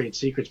away the trade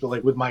secrets, but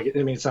like with my,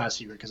 I mean, it's not a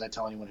secret because I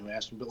tell anyone who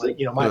asks me. But like,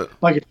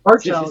 my guitar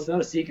tone. It's not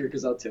a secret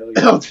because I'll tell you.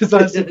 It's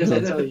not a secret because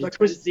I'll tell you.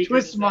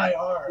 Twist my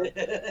arm.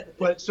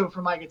 But so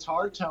for my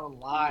guitar tone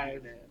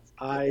live,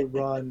 I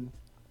run.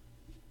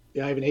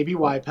 Yeah, I have an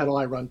ABY pedal.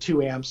 I run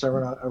 2 amps. I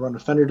run a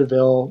Fender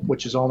DeVille,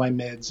 which is all my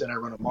mids, and I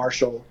run a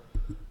Marshall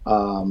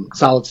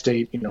solid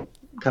state,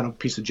 kind of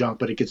piece of junk,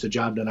 but it gets the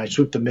job done. I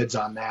swoop the mids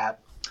on that.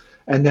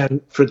 And then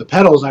for the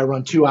pedals, I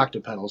run 2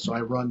 octave pedals. So I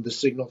run the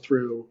signal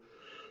through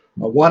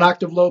a 1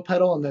 octave low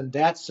pedal, and then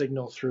that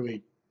signal through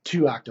a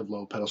 2 octave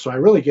low pedal. So I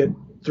really get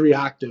 3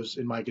 octaves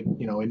in my,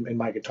 in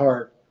my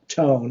guitar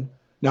tone.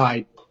 Now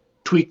I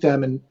tweak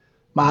them and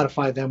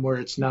modify them where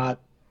it's not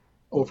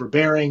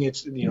overbearing.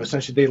 It's,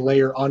 essentially they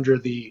layer under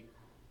the,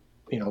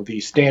 the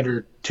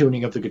standard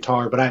tuning of the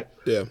guitar. But I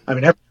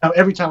mean,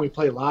 every time we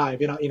play live,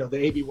 the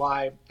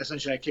ABY,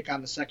 essentially I kick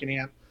on the second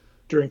amp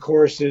during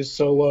choruses,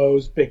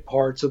 solos, big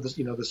parts of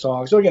the the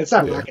song. So again, it's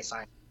not rocket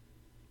science.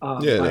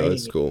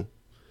 That's cool.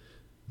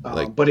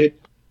 But it.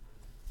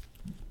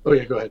 Oh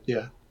yeah, go ahead.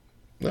 Yeah.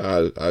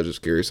 No, I was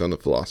just curious on the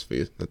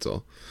philosophy. That's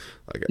all.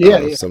 Like,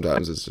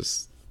 sometimes it's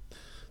just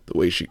the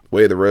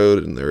way of the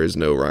road, and there is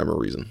no rhyme or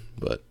reason.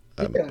 But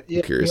I'm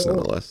curious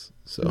nonetheless.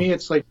 So to me,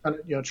 it's like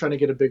trying to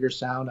get a bigger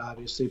sound,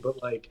 obviously.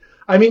 But like,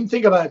 I mean,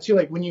 think about it too.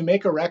 Like when you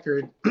make a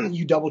record,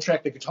 you double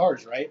track the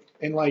guitars, right?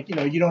 And like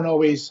you don't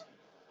always.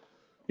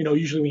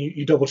 Usually when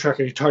you double track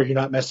a guitar, you're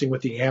not messing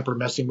with the amp or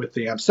messing with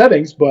the amp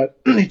settings. But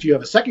if you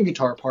have a second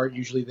guitar part,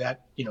 usually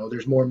that,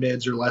 there's more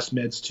mids or less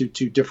mids to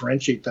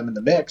differentiate them in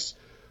the mix.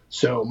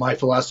 So my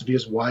philosophy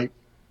is why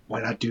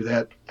not do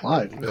that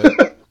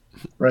live?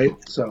 Right.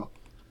 So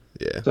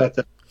that's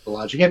the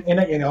logic.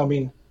 And I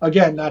mean,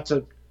 again, not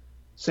to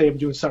say I'm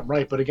doing something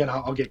right, but again,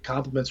 I'll get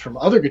compliments from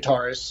other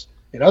guitarists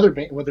and other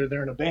whether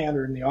they're in a band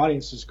or in the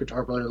audience as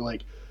guitar player,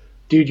 like,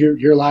 dude,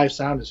 your live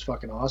sound is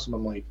fucking awesome.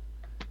 I'm like,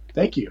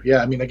 thank you.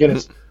 Yeah, I mean, again,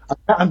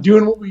 I'm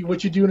doing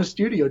what you do in a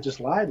studio, just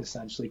live,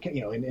 essentially,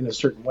 in a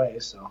certain way.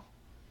 So.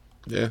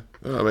 Yeah,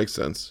 that makes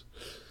sense.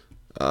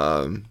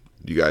 Do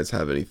you guys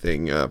have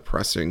anything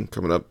pressing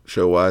coming up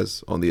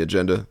show-wise on the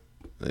agenda?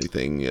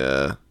 Anything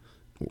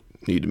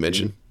need to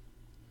mention?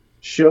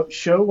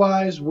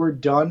 Show-wise, we're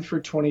done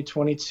for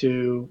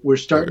 2022. We're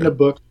starting to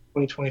book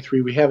 2023.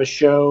 We have a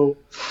show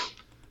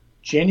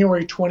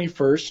January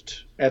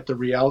 21st at the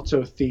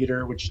Rialto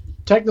Theater, which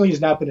technically has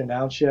not been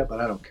announced yet,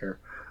 but I don't care.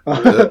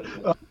 But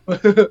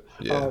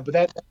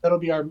that'll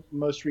be our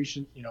most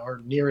recent, our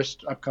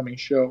nearest upcoming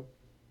show.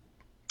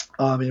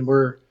 And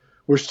we're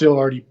still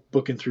already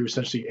booking through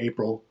essentially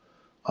April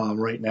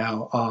right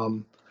now.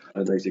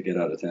 I'd like to get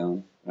out of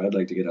town. I'd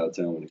like to get out of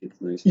town when it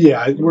gets nice.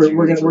 Yeah,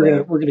 we're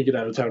gonna get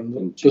out of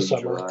town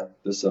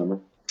this summer.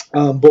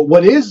 But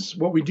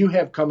what we do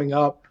have coming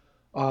up,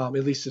 at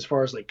least as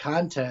far as like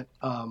content,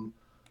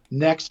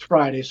 next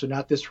Friday, so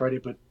not this Friday,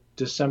 but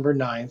December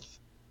 9th.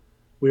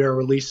 We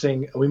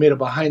made a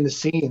behind the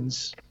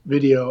scenes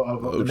video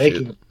of the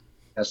making of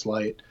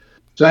Gaslight.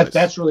 So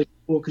that's really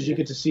cool because you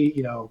get to see,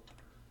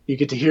 you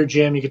get to hear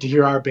Jim, you get to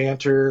hear our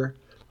banter.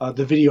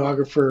 The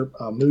videographer,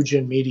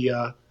 Mujin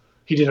Media,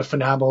 he did a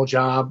phenomenal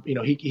job.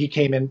 He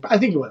came in, I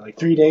think it went like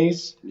 3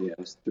 days. Yeah, it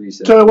was 3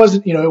 seconds. So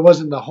it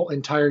wasn't the whole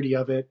entirety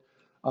of it.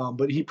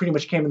 But he pretty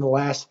much came in the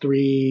last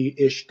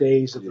 3-ish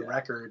days of the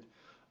record.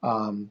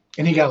 And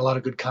he got a lot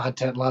of good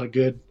content, a lot of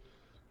good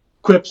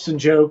quips and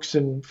jokes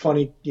and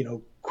funny,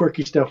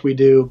 quirky stuff we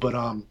do. But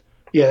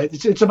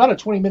it's about a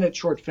 20-minute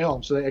short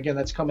film. So again,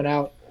 that's coming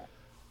out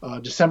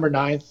December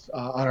 9th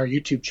on our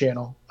YouTube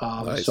channel.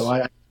 Nice. So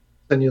I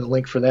send you the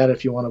link for that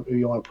if you want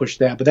to push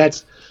that. But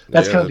that's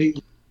kind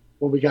of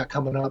what we got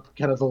coming up.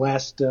 Kind of the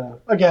last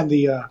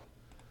the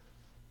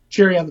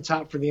cherry on the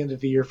top for the end of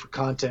the year for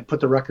content. Put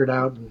the record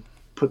out and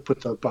put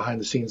the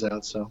behind the scenes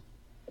out. So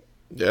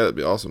that'd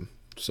be awesome.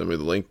 Send me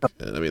the link.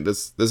 And I mean,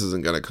 this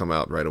isn't going to come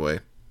out right away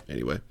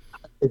anyway.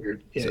 I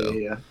figured.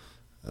 Yeah.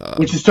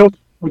 Which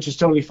is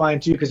totally fine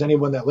too, because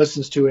anyone that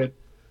listens to it,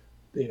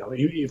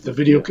 if the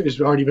video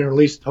has already been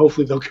released,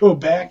 hopefully they'll go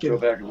back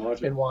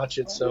and watch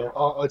it.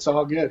 So it's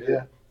all good.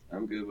 Yeah,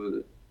 I'm good with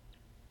it.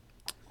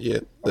 Yeah,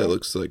 that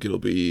looks like it'll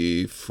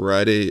be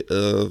Friday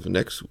of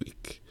next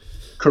week.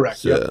 Correct.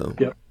 So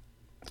yep.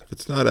 If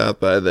it's not out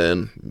by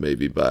then,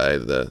 maybe by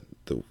that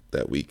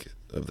week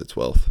of the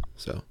 12th.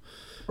 So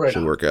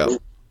should work out.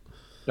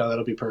 No,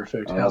 that'll be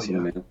perfect.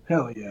 Awesome,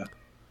 Hell yeah.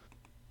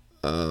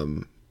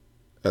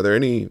 Are there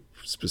any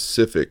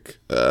specific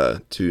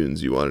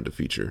tunes you wanted to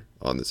feature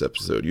on this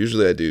episode?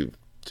 Usually I do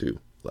 2,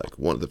 like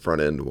one at the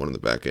front end, one on the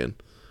back end?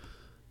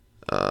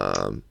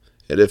 And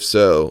if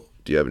so,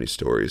 do you have any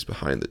stories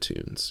behind the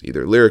tunes,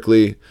 either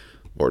lyrically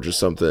or just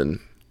something,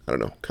 I don't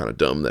know, kind of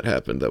dumb that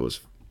happened that was,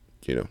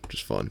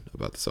 just fun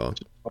about the song?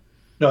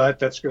 No,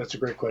 that's good. That's a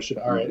great question.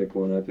 All right. Pick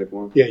one. I pick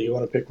one. Yeah, you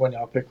want to pick one?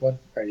 I'll pick one.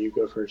 All right, you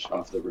go first.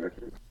 Off the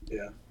record.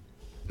 Yeah.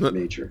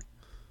 Major.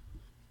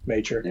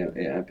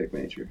 Yeah, I pick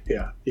Major.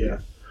 Yeah.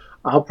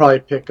 I'll probably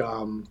pick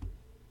probably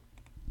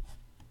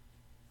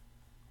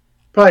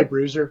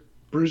Bruiser.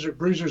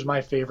 Bruiser's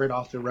my favorite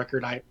off the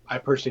record. I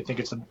personally think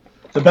it's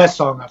the best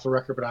song off the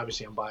record, but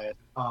obviously I'm biased.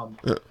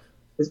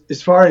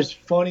 As far as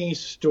funny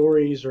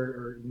stories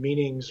or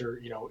meanings or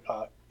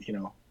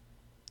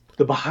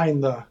the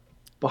behind the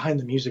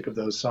music of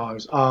those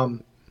songs,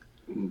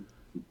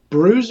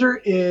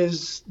 Bruiser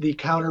is the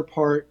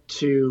counterpart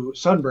to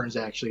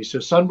Sunburns, actually. So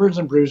Sunburns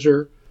and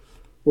Bruiser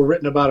were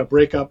written about a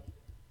breakup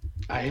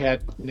I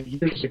had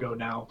years ago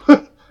now,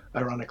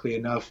 ironically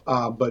enough.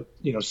 But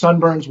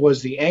Sunburns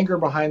was the anger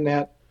behind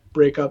that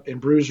breakup,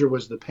 and Bruiser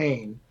was the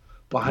pain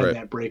behind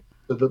that breakup.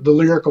 So the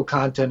lyrical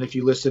content, if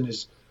you listen,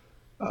 is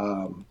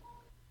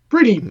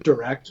pretty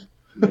direct,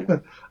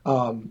 in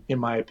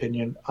my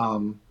opinion.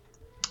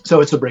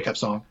 So it's a breakup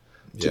song,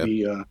 to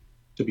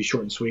be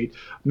short and sweet.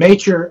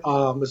 Mature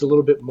is a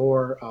little bit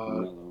more.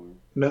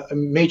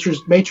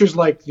 Mature's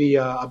like the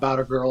About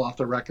a Girl off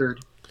the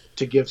record,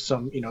 to give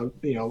some,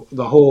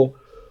 the whole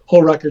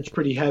record's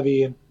pretty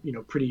heavy and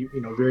pretty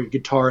very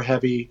guitar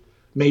heavy.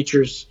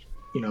 Mature's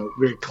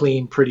very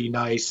clean, pretty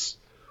nice.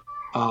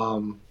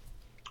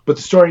 But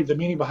the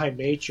meaning behind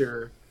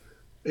Mature,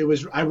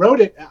 I wrote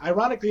it,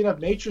 ironically enough.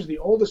 Nature's the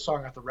oldest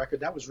song off the record.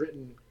 That was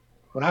written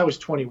when I was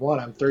 21.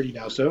 I'm 30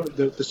 now, so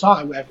the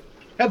song, I've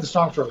had the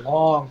song for a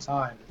long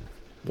time.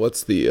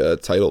 What's the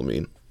title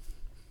mean?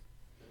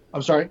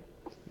 I'm sorry?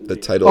 The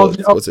title,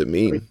 what's it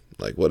mean?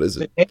 Like, what is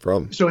it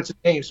from? So it's a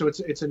name. So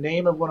it's a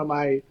name of one of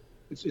my.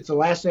 It's the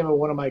last name of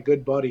one of my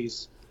good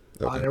buddies.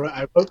 Okay.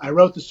 And I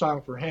wrote the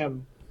song for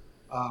him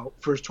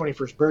for his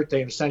 21st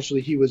birthday, and essentially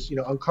he was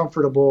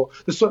uncomfortable.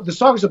 The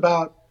song's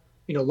about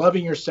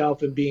loving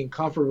yourself and being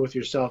comfortable with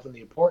yourself and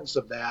the importance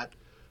of that,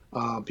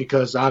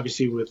 because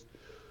obviously with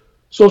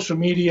social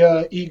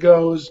media,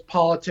 egos,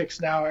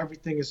 politics now,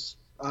 everything is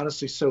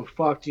honestly so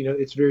fucked.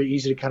 It's very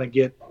easy to kind of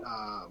get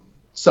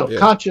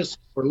self-conscious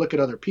or look at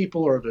other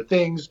people or other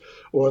things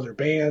or other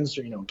bands,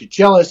 or get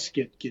jealous,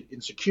 get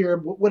insecure,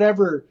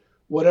 whatever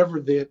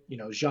the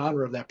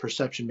genre of that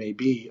perception may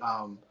be.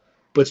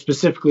 But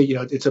specifically,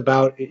 it's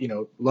about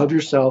love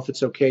yourself.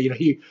 It's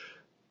okay.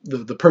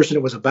 The person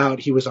it was about,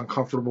 he was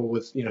uncomfortable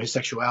with his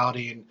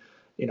sexuality and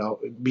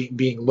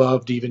being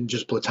loved even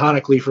just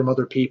platonically from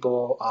other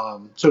people.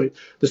 So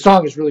the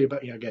song is really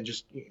about again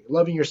just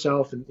loving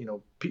yourself, and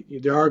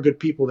there are good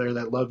people there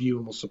that love you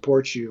and will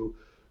support you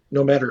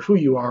no matter who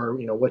you are,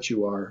 what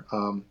you are.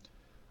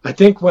 I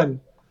think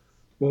when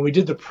we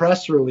did the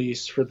press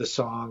release for the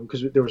song,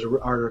 because there was an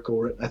article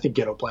written, I think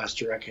Ghetto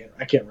Blaster, I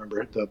can't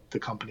remember the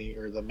company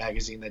or the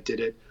magazine that did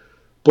it,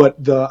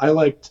 but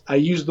I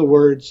used the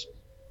words,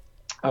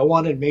 I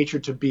wanted Mature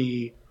to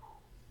be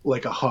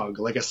like a hug,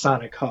 like a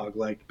sonic hug,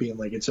 like being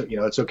like it's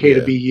okay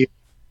to be you.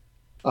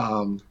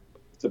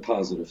 It's a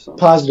positive song.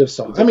 Positive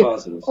song.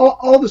 Positive song.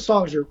 All the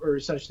songs are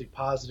essentially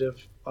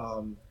positive.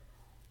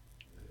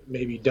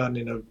 Maybe done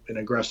in an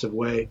aggressive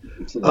way,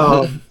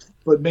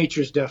 but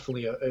Mature's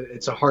definitely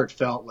it's a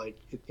heartfelt, like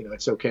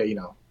it's okay.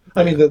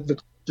 I mean the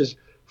just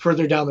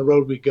further down the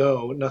road we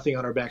go, nothing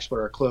on our backs but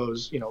our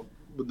clothes.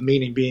 With the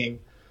meaning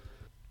being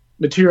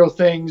material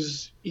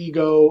things,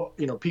 ego,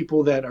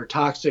 people that are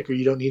toxic or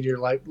you don't need in your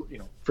life.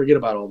 Forget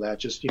about all that.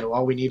 Just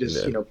all we need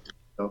is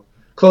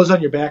clothes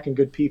on your back and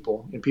good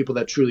people and people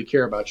that truly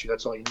care about you.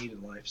 That's all you need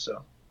in life.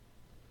 So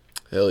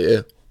hell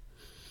yeah.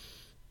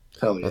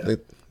 I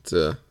think it's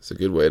a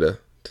good way to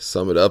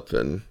sum it up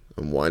and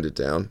wind it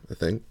down, I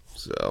think.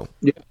 So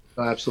yeah,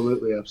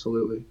 absolutely.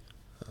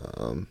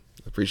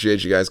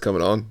 Appreciate you guys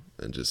coming on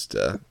and just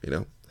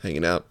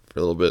hanging out for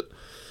a little bit.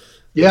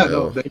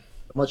 Yeah, thank you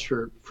so much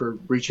for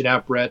reaching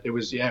out, Brett. It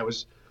was, and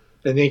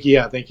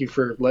thank you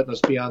for letting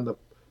us be on the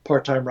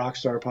Part-Time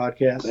Rockstar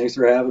podcast. Thanks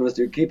for having us,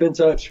 dude. Keep in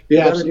touch.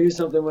 Yeah, gotta do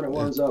something when it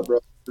warms up, bro,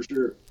 for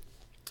sure.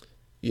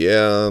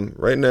 Yeah,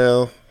 right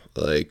now,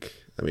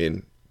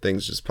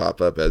 things just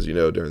pop up, as you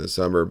know, during the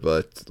summer.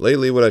 But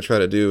lately, what I try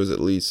to do is at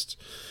least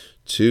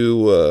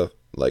 2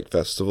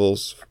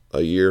 festivals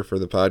a year for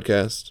the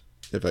podcast,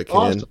 if I can.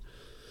 Awesome.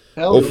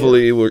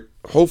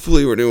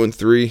 Hopefully we're doing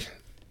 3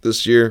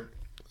 this year.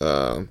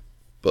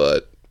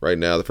 But right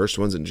now, the first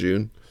one's in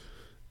June.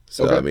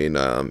 So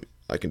okay.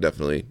 I can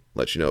definitely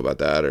let you know about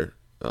that, or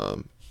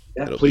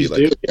it'll please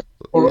be do.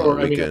 Or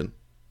weekend.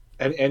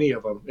 And any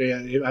of them.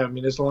 Yeah,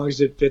 as long as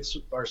it fits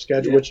our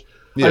schedule. Which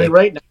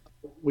right now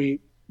we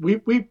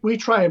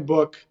try and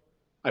book.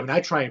 I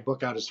try and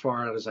book out as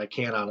far out as I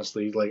can,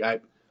 honestly. But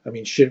at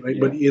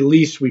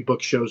least we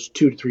book shows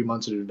 2 to 3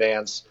 months in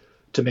advance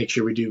to make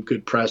sure we do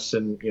good press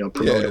and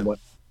promote and what.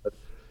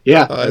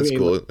 But it's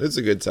cool. It's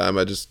a good time.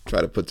 I just try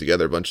to put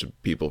together a bunch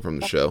of people from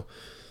the show,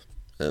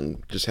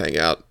 and just hang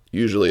out.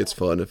 Usually it's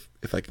fun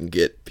if I can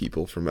get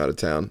people from out of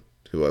town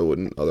who I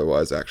wouldn't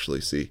otherwise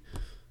actually see,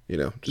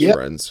 just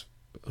friends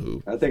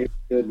who. I think it's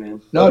good,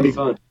 man. No, it'd be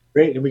fun.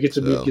 Great, and we get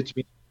to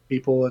meet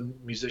people and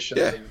musicians.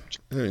 Yeah,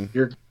 and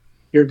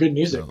you're good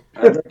music. So.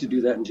 I'd like to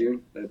do that in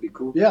June. That'd be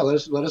cool. Yeah,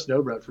 let us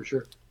know, Brett, for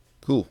sure.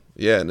 Cool.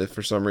 Yeah, and if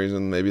for some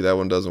reason maybe that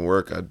one doesn't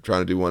work, I'd try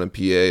to do one in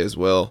PA as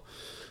well,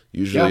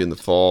 usually in the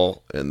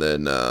fall. And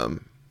then,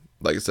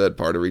 like I said,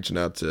 part of reaching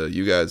out to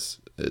you guys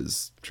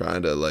is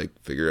trying to like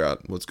figure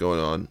out what's going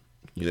on,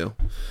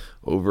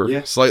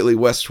 over slightly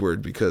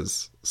westward,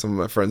 because some of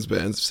my friends'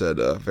 bands said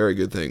very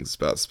good things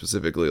about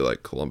specifically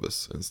like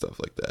Columbus and stuff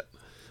like that.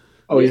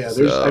 Oh yeah,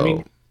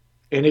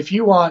 and if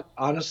you want,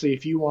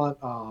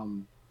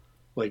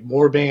 like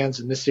more bands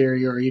in this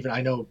area, or even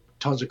I know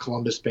tons of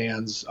Columbus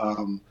bands.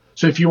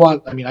 So if you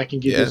want, I can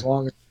give you as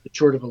long as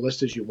short of a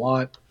list as you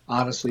want.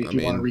 Honestly, if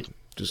you want to reach,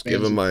 just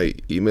give them my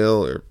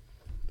email or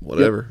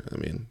whatever.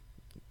 Yep.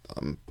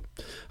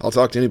 I'll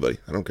talk to anybody.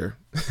 I don't care.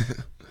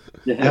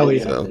 Hell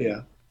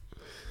yeah,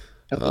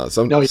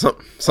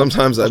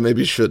 Sometimes I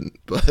maybe shouldn't,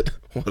 but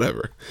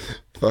whatever.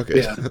 Fuck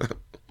it. Yeah.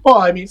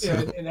 Well, and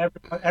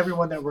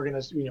everyone that we're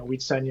gonna,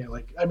 we'd send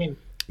you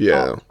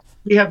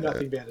we have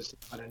nothing bad to say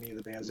about any of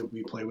the bands that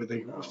we play with.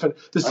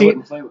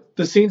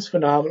 The scene's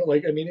phenomenal.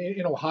 Like,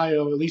 in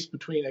Ohio, at least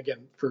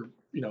for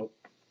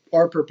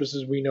our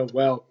purposes, we know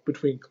well,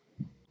 between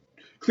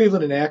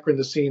Cleveland and Akron,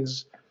 the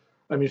scene's,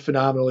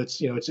 phenomenal.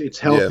 It's, it's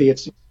healthy. Yeah.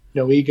 It's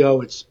no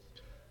ego. It's,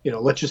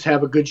 let's just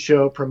have a good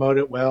show, promote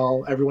it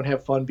well, everyone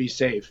have fun, be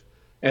safe.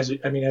 As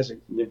it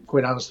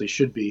quite honestly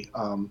should be.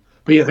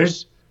 But yeah,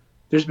 there's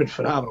been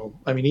phenomenal.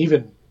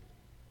 Even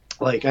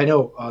like, I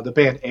know the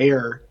band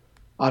Air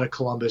out of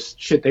Columbus,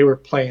 they were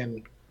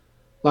playing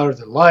Louder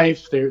Than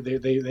Life. They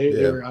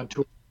were on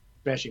tour,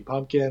 Smashing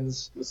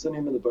Pumpkins. What's the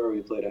name of the bar we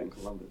played at in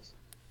Columbus?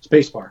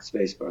 Space Bar.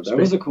 That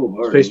was a cool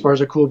bar. Space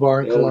Bar's a cool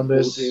bar in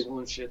Columbus. Pool table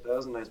and shit. That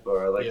was a nice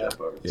bar. I like that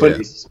bar. Yeah.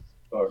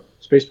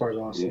 Space Bar is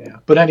awesome. Yeah.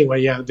 But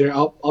anyway,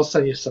 I'll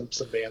send you some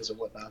bands and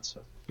whatnot. So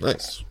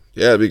nice.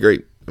 Yeah, it'd be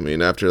great.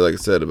 After, like I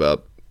said,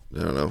 about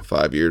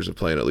 5 years of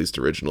playing at least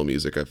original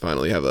music, I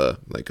finally have a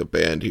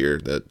band here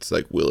that's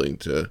like willing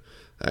to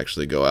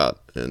actually go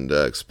out and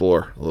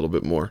explore a little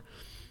bit more.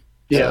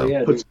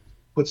 Yeah,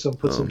 put some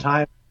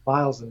time,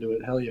 miles into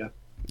it. Hell yeah.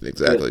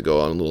 Exactly. Yeah.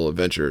 Go on a little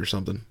adventure or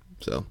something.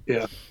 So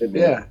yeah.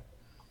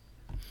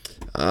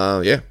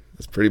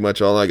 That's pretty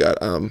much all I got.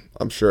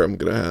 I'm sure I'm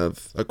gonna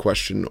have a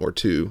question or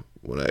two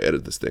when I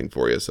edit this thing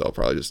for you, so I'll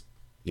probably just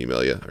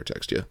email you or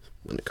text you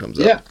when it comes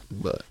up.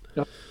 But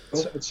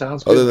it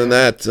sounds good. Other than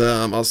that,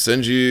 I'll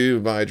send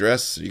you my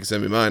address. You can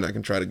send me mine. I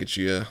can try to get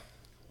you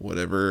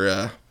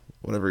whatever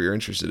you're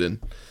interested in.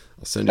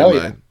 I'll send you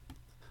mine.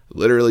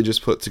 Literally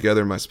just put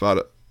together my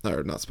my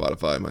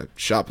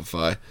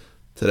Shopify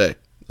today,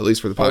 at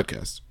least for the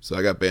podcast. So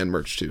I got band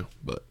merch too,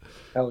 but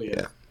hell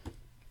yeah.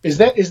 Is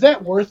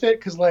that worth it?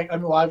 Because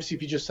obviously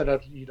if you just set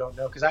up, you don't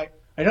know. Because I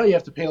know you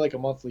have to pay like a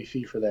monthly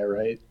fee for that,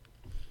 right?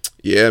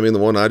 Yeah, the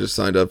one I just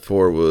signed up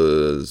for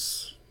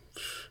was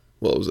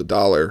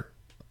 $1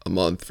 a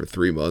month for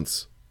 3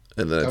 months,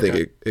 and then I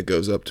think it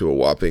goes up to a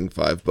whopping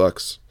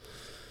 $5.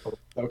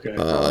 Okay.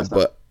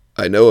 But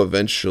I know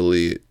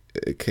eventually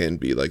it can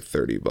be like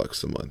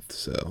 $30 a month.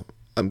 So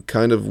I'm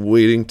kind of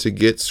waiting to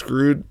get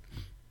screwed,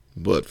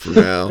 but for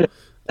now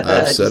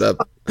I've set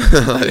up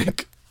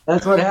like.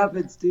 That's what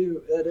happens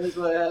too. That is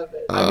what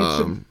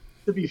happens.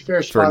 To be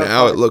fair, for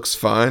now it looks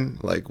fine.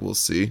 Like, we'll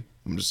see.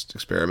 I'm just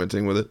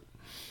experimenting with it.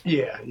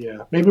 Yeah.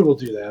 Maybe we'll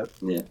do that.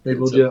 Yeah. Maybe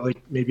we'll do that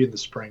maybe in the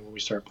spring when we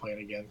start playing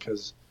again.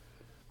 Because,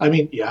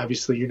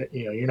 obviously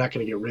you're not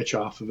going to get rich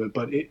off of it,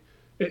 but the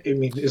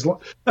thing,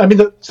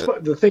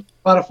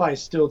 Spotify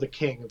is still the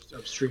king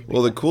of streaming.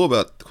 Well, the cool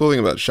thing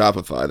about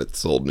Shopify that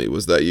sold me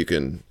was that it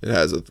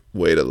has a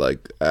way to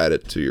like add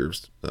it to your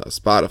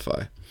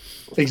Spotify.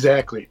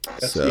 Exactly.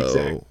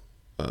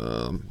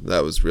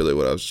 That was really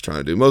what I was trying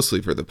to do,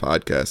 mostly for the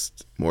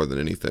podcast more than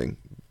anything,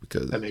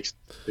 because that makes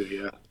sense,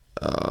 yeah.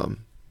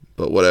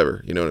 But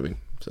whatever, you know what I mean.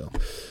 So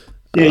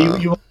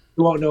you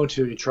won't know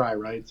until you try,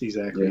 right?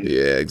 Exactly.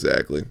 Yeah,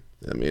 exactly.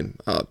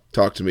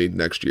 Talk to me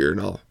next year, and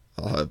I'll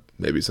have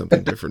maybe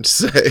something different to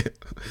say.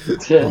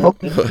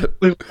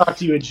 We'll talk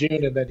to you in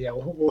June, and then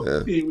we'll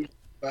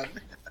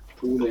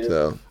cool, man.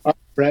 So,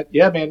 Brett,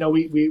 yeah, man, no,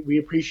 we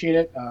appreciate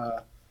it.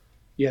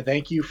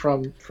 Thank you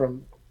from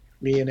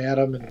me and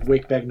Adam and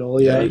Wake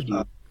Magnolia.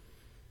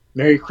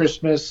 Merry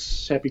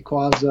Christmas, Happy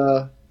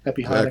Kwanzaa,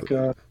 Happy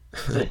Hanukkah,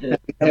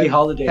 Happy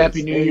holidays,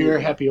 Happy New Year,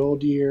 Happy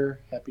Old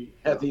Year, Happy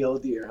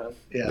Old Year, huh?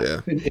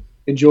 Yeah.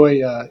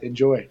 Enjoy.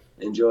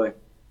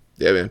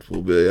 Yeah, man,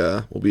 we'll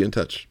be in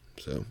touch.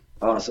 So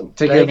awesome.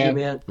 Take care,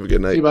 man. Have a good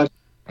night. See you, bud.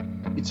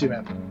 You too,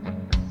 man.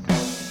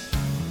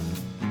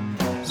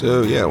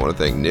 So, I want to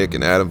thank Nick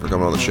and Adam for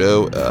coming on the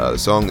show. The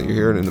song that you're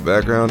hearing in the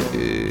background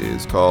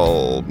is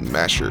called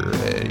Masher,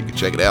 and you can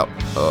check it out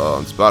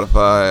on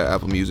Spotify,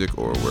 Apple Music,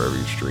 or wherever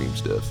you stream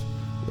stuff.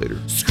 Later.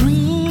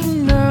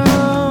 Scream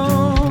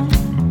now,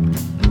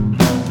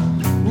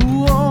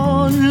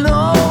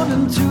 alone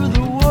into the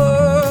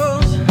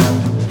world.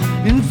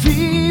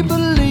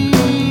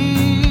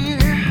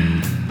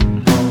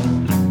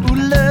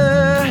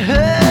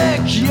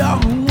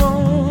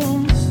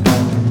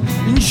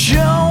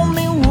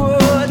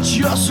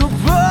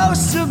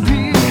 supposed to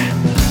be.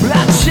 But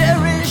I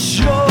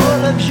cherish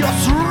all of your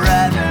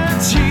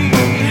serenity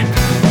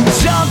and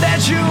all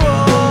that you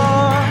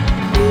are,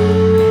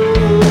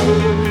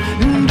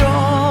 and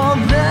all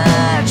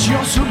that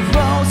you're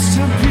supposed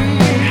to be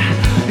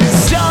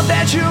is all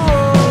that you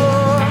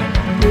are.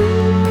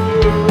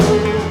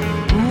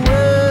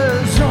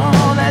 Was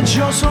all that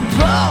you're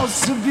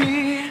supposed to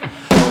be,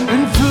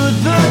 and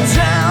further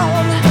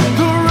down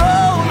the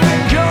road we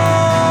go.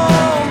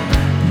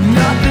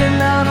 Nothing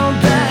on our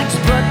backs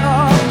but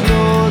our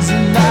clothes,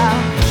 and now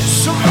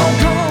someone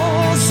go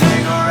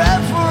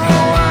cigarette for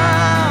a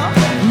while.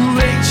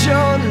 Rate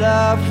your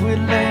love, we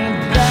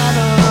ain't that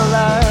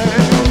alive.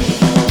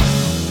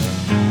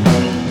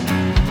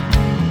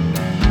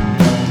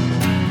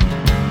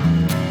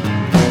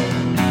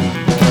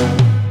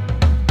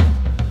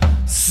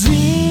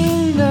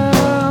 See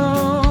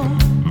now,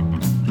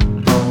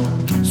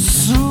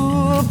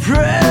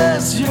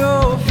 suppress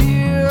your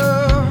fear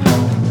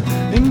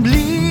and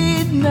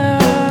bleed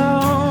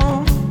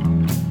now.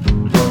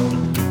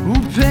 Who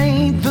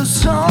paint the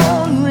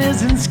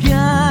sun-risen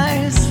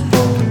skies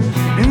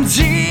and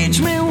teach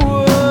me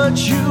what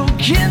you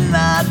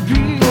cannot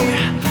be.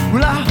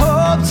 Well, our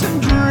hopes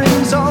and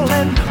dreams all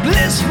end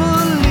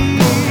blissfully.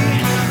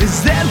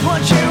 Is that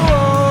what you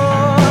are?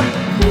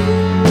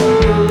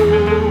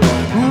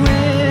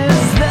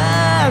 Is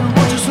that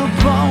what you're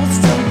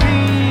supposed to be?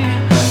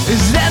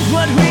 Is that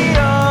what we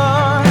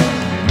are?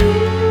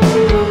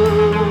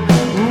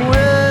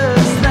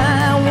 Is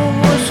that what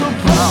we're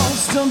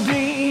supposed to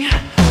be?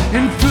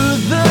 And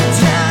further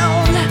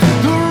down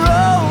the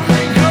road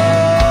we go.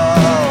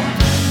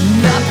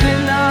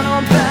 Nothing on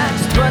our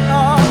backs but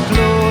our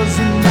clothes,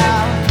 and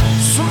now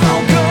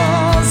smoke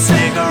a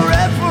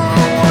cigarette for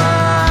a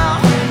while.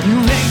 You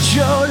hate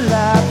your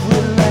life,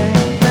 will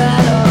ain't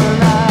that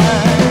alive?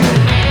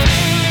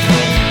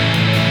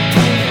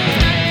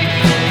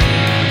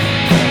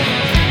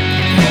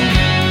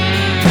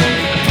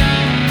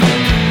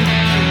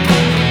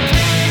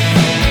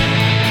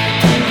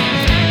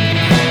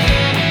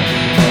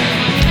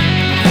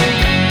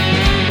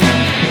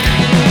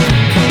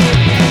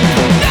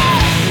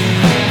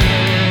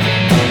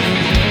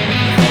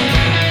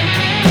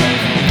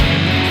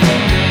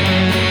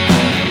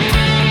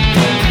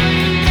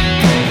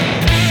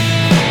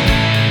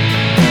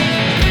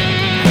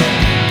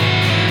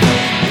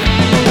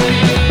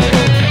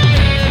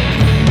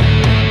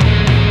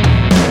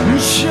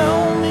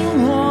 Show me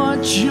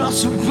what you're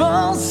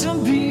supposed to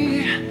be.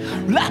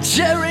 Well, I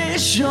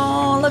cherish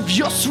all of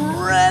your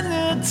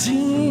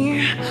serenity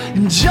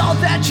and all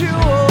that you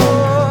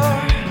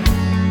are,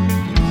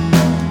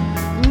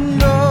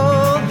 and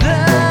all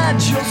that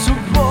you're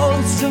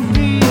supposed to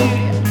be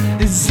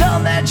is all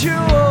that you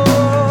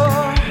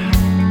are.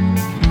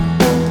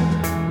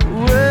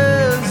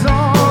 Where's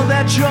all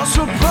that you're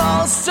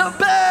supposed to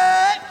be?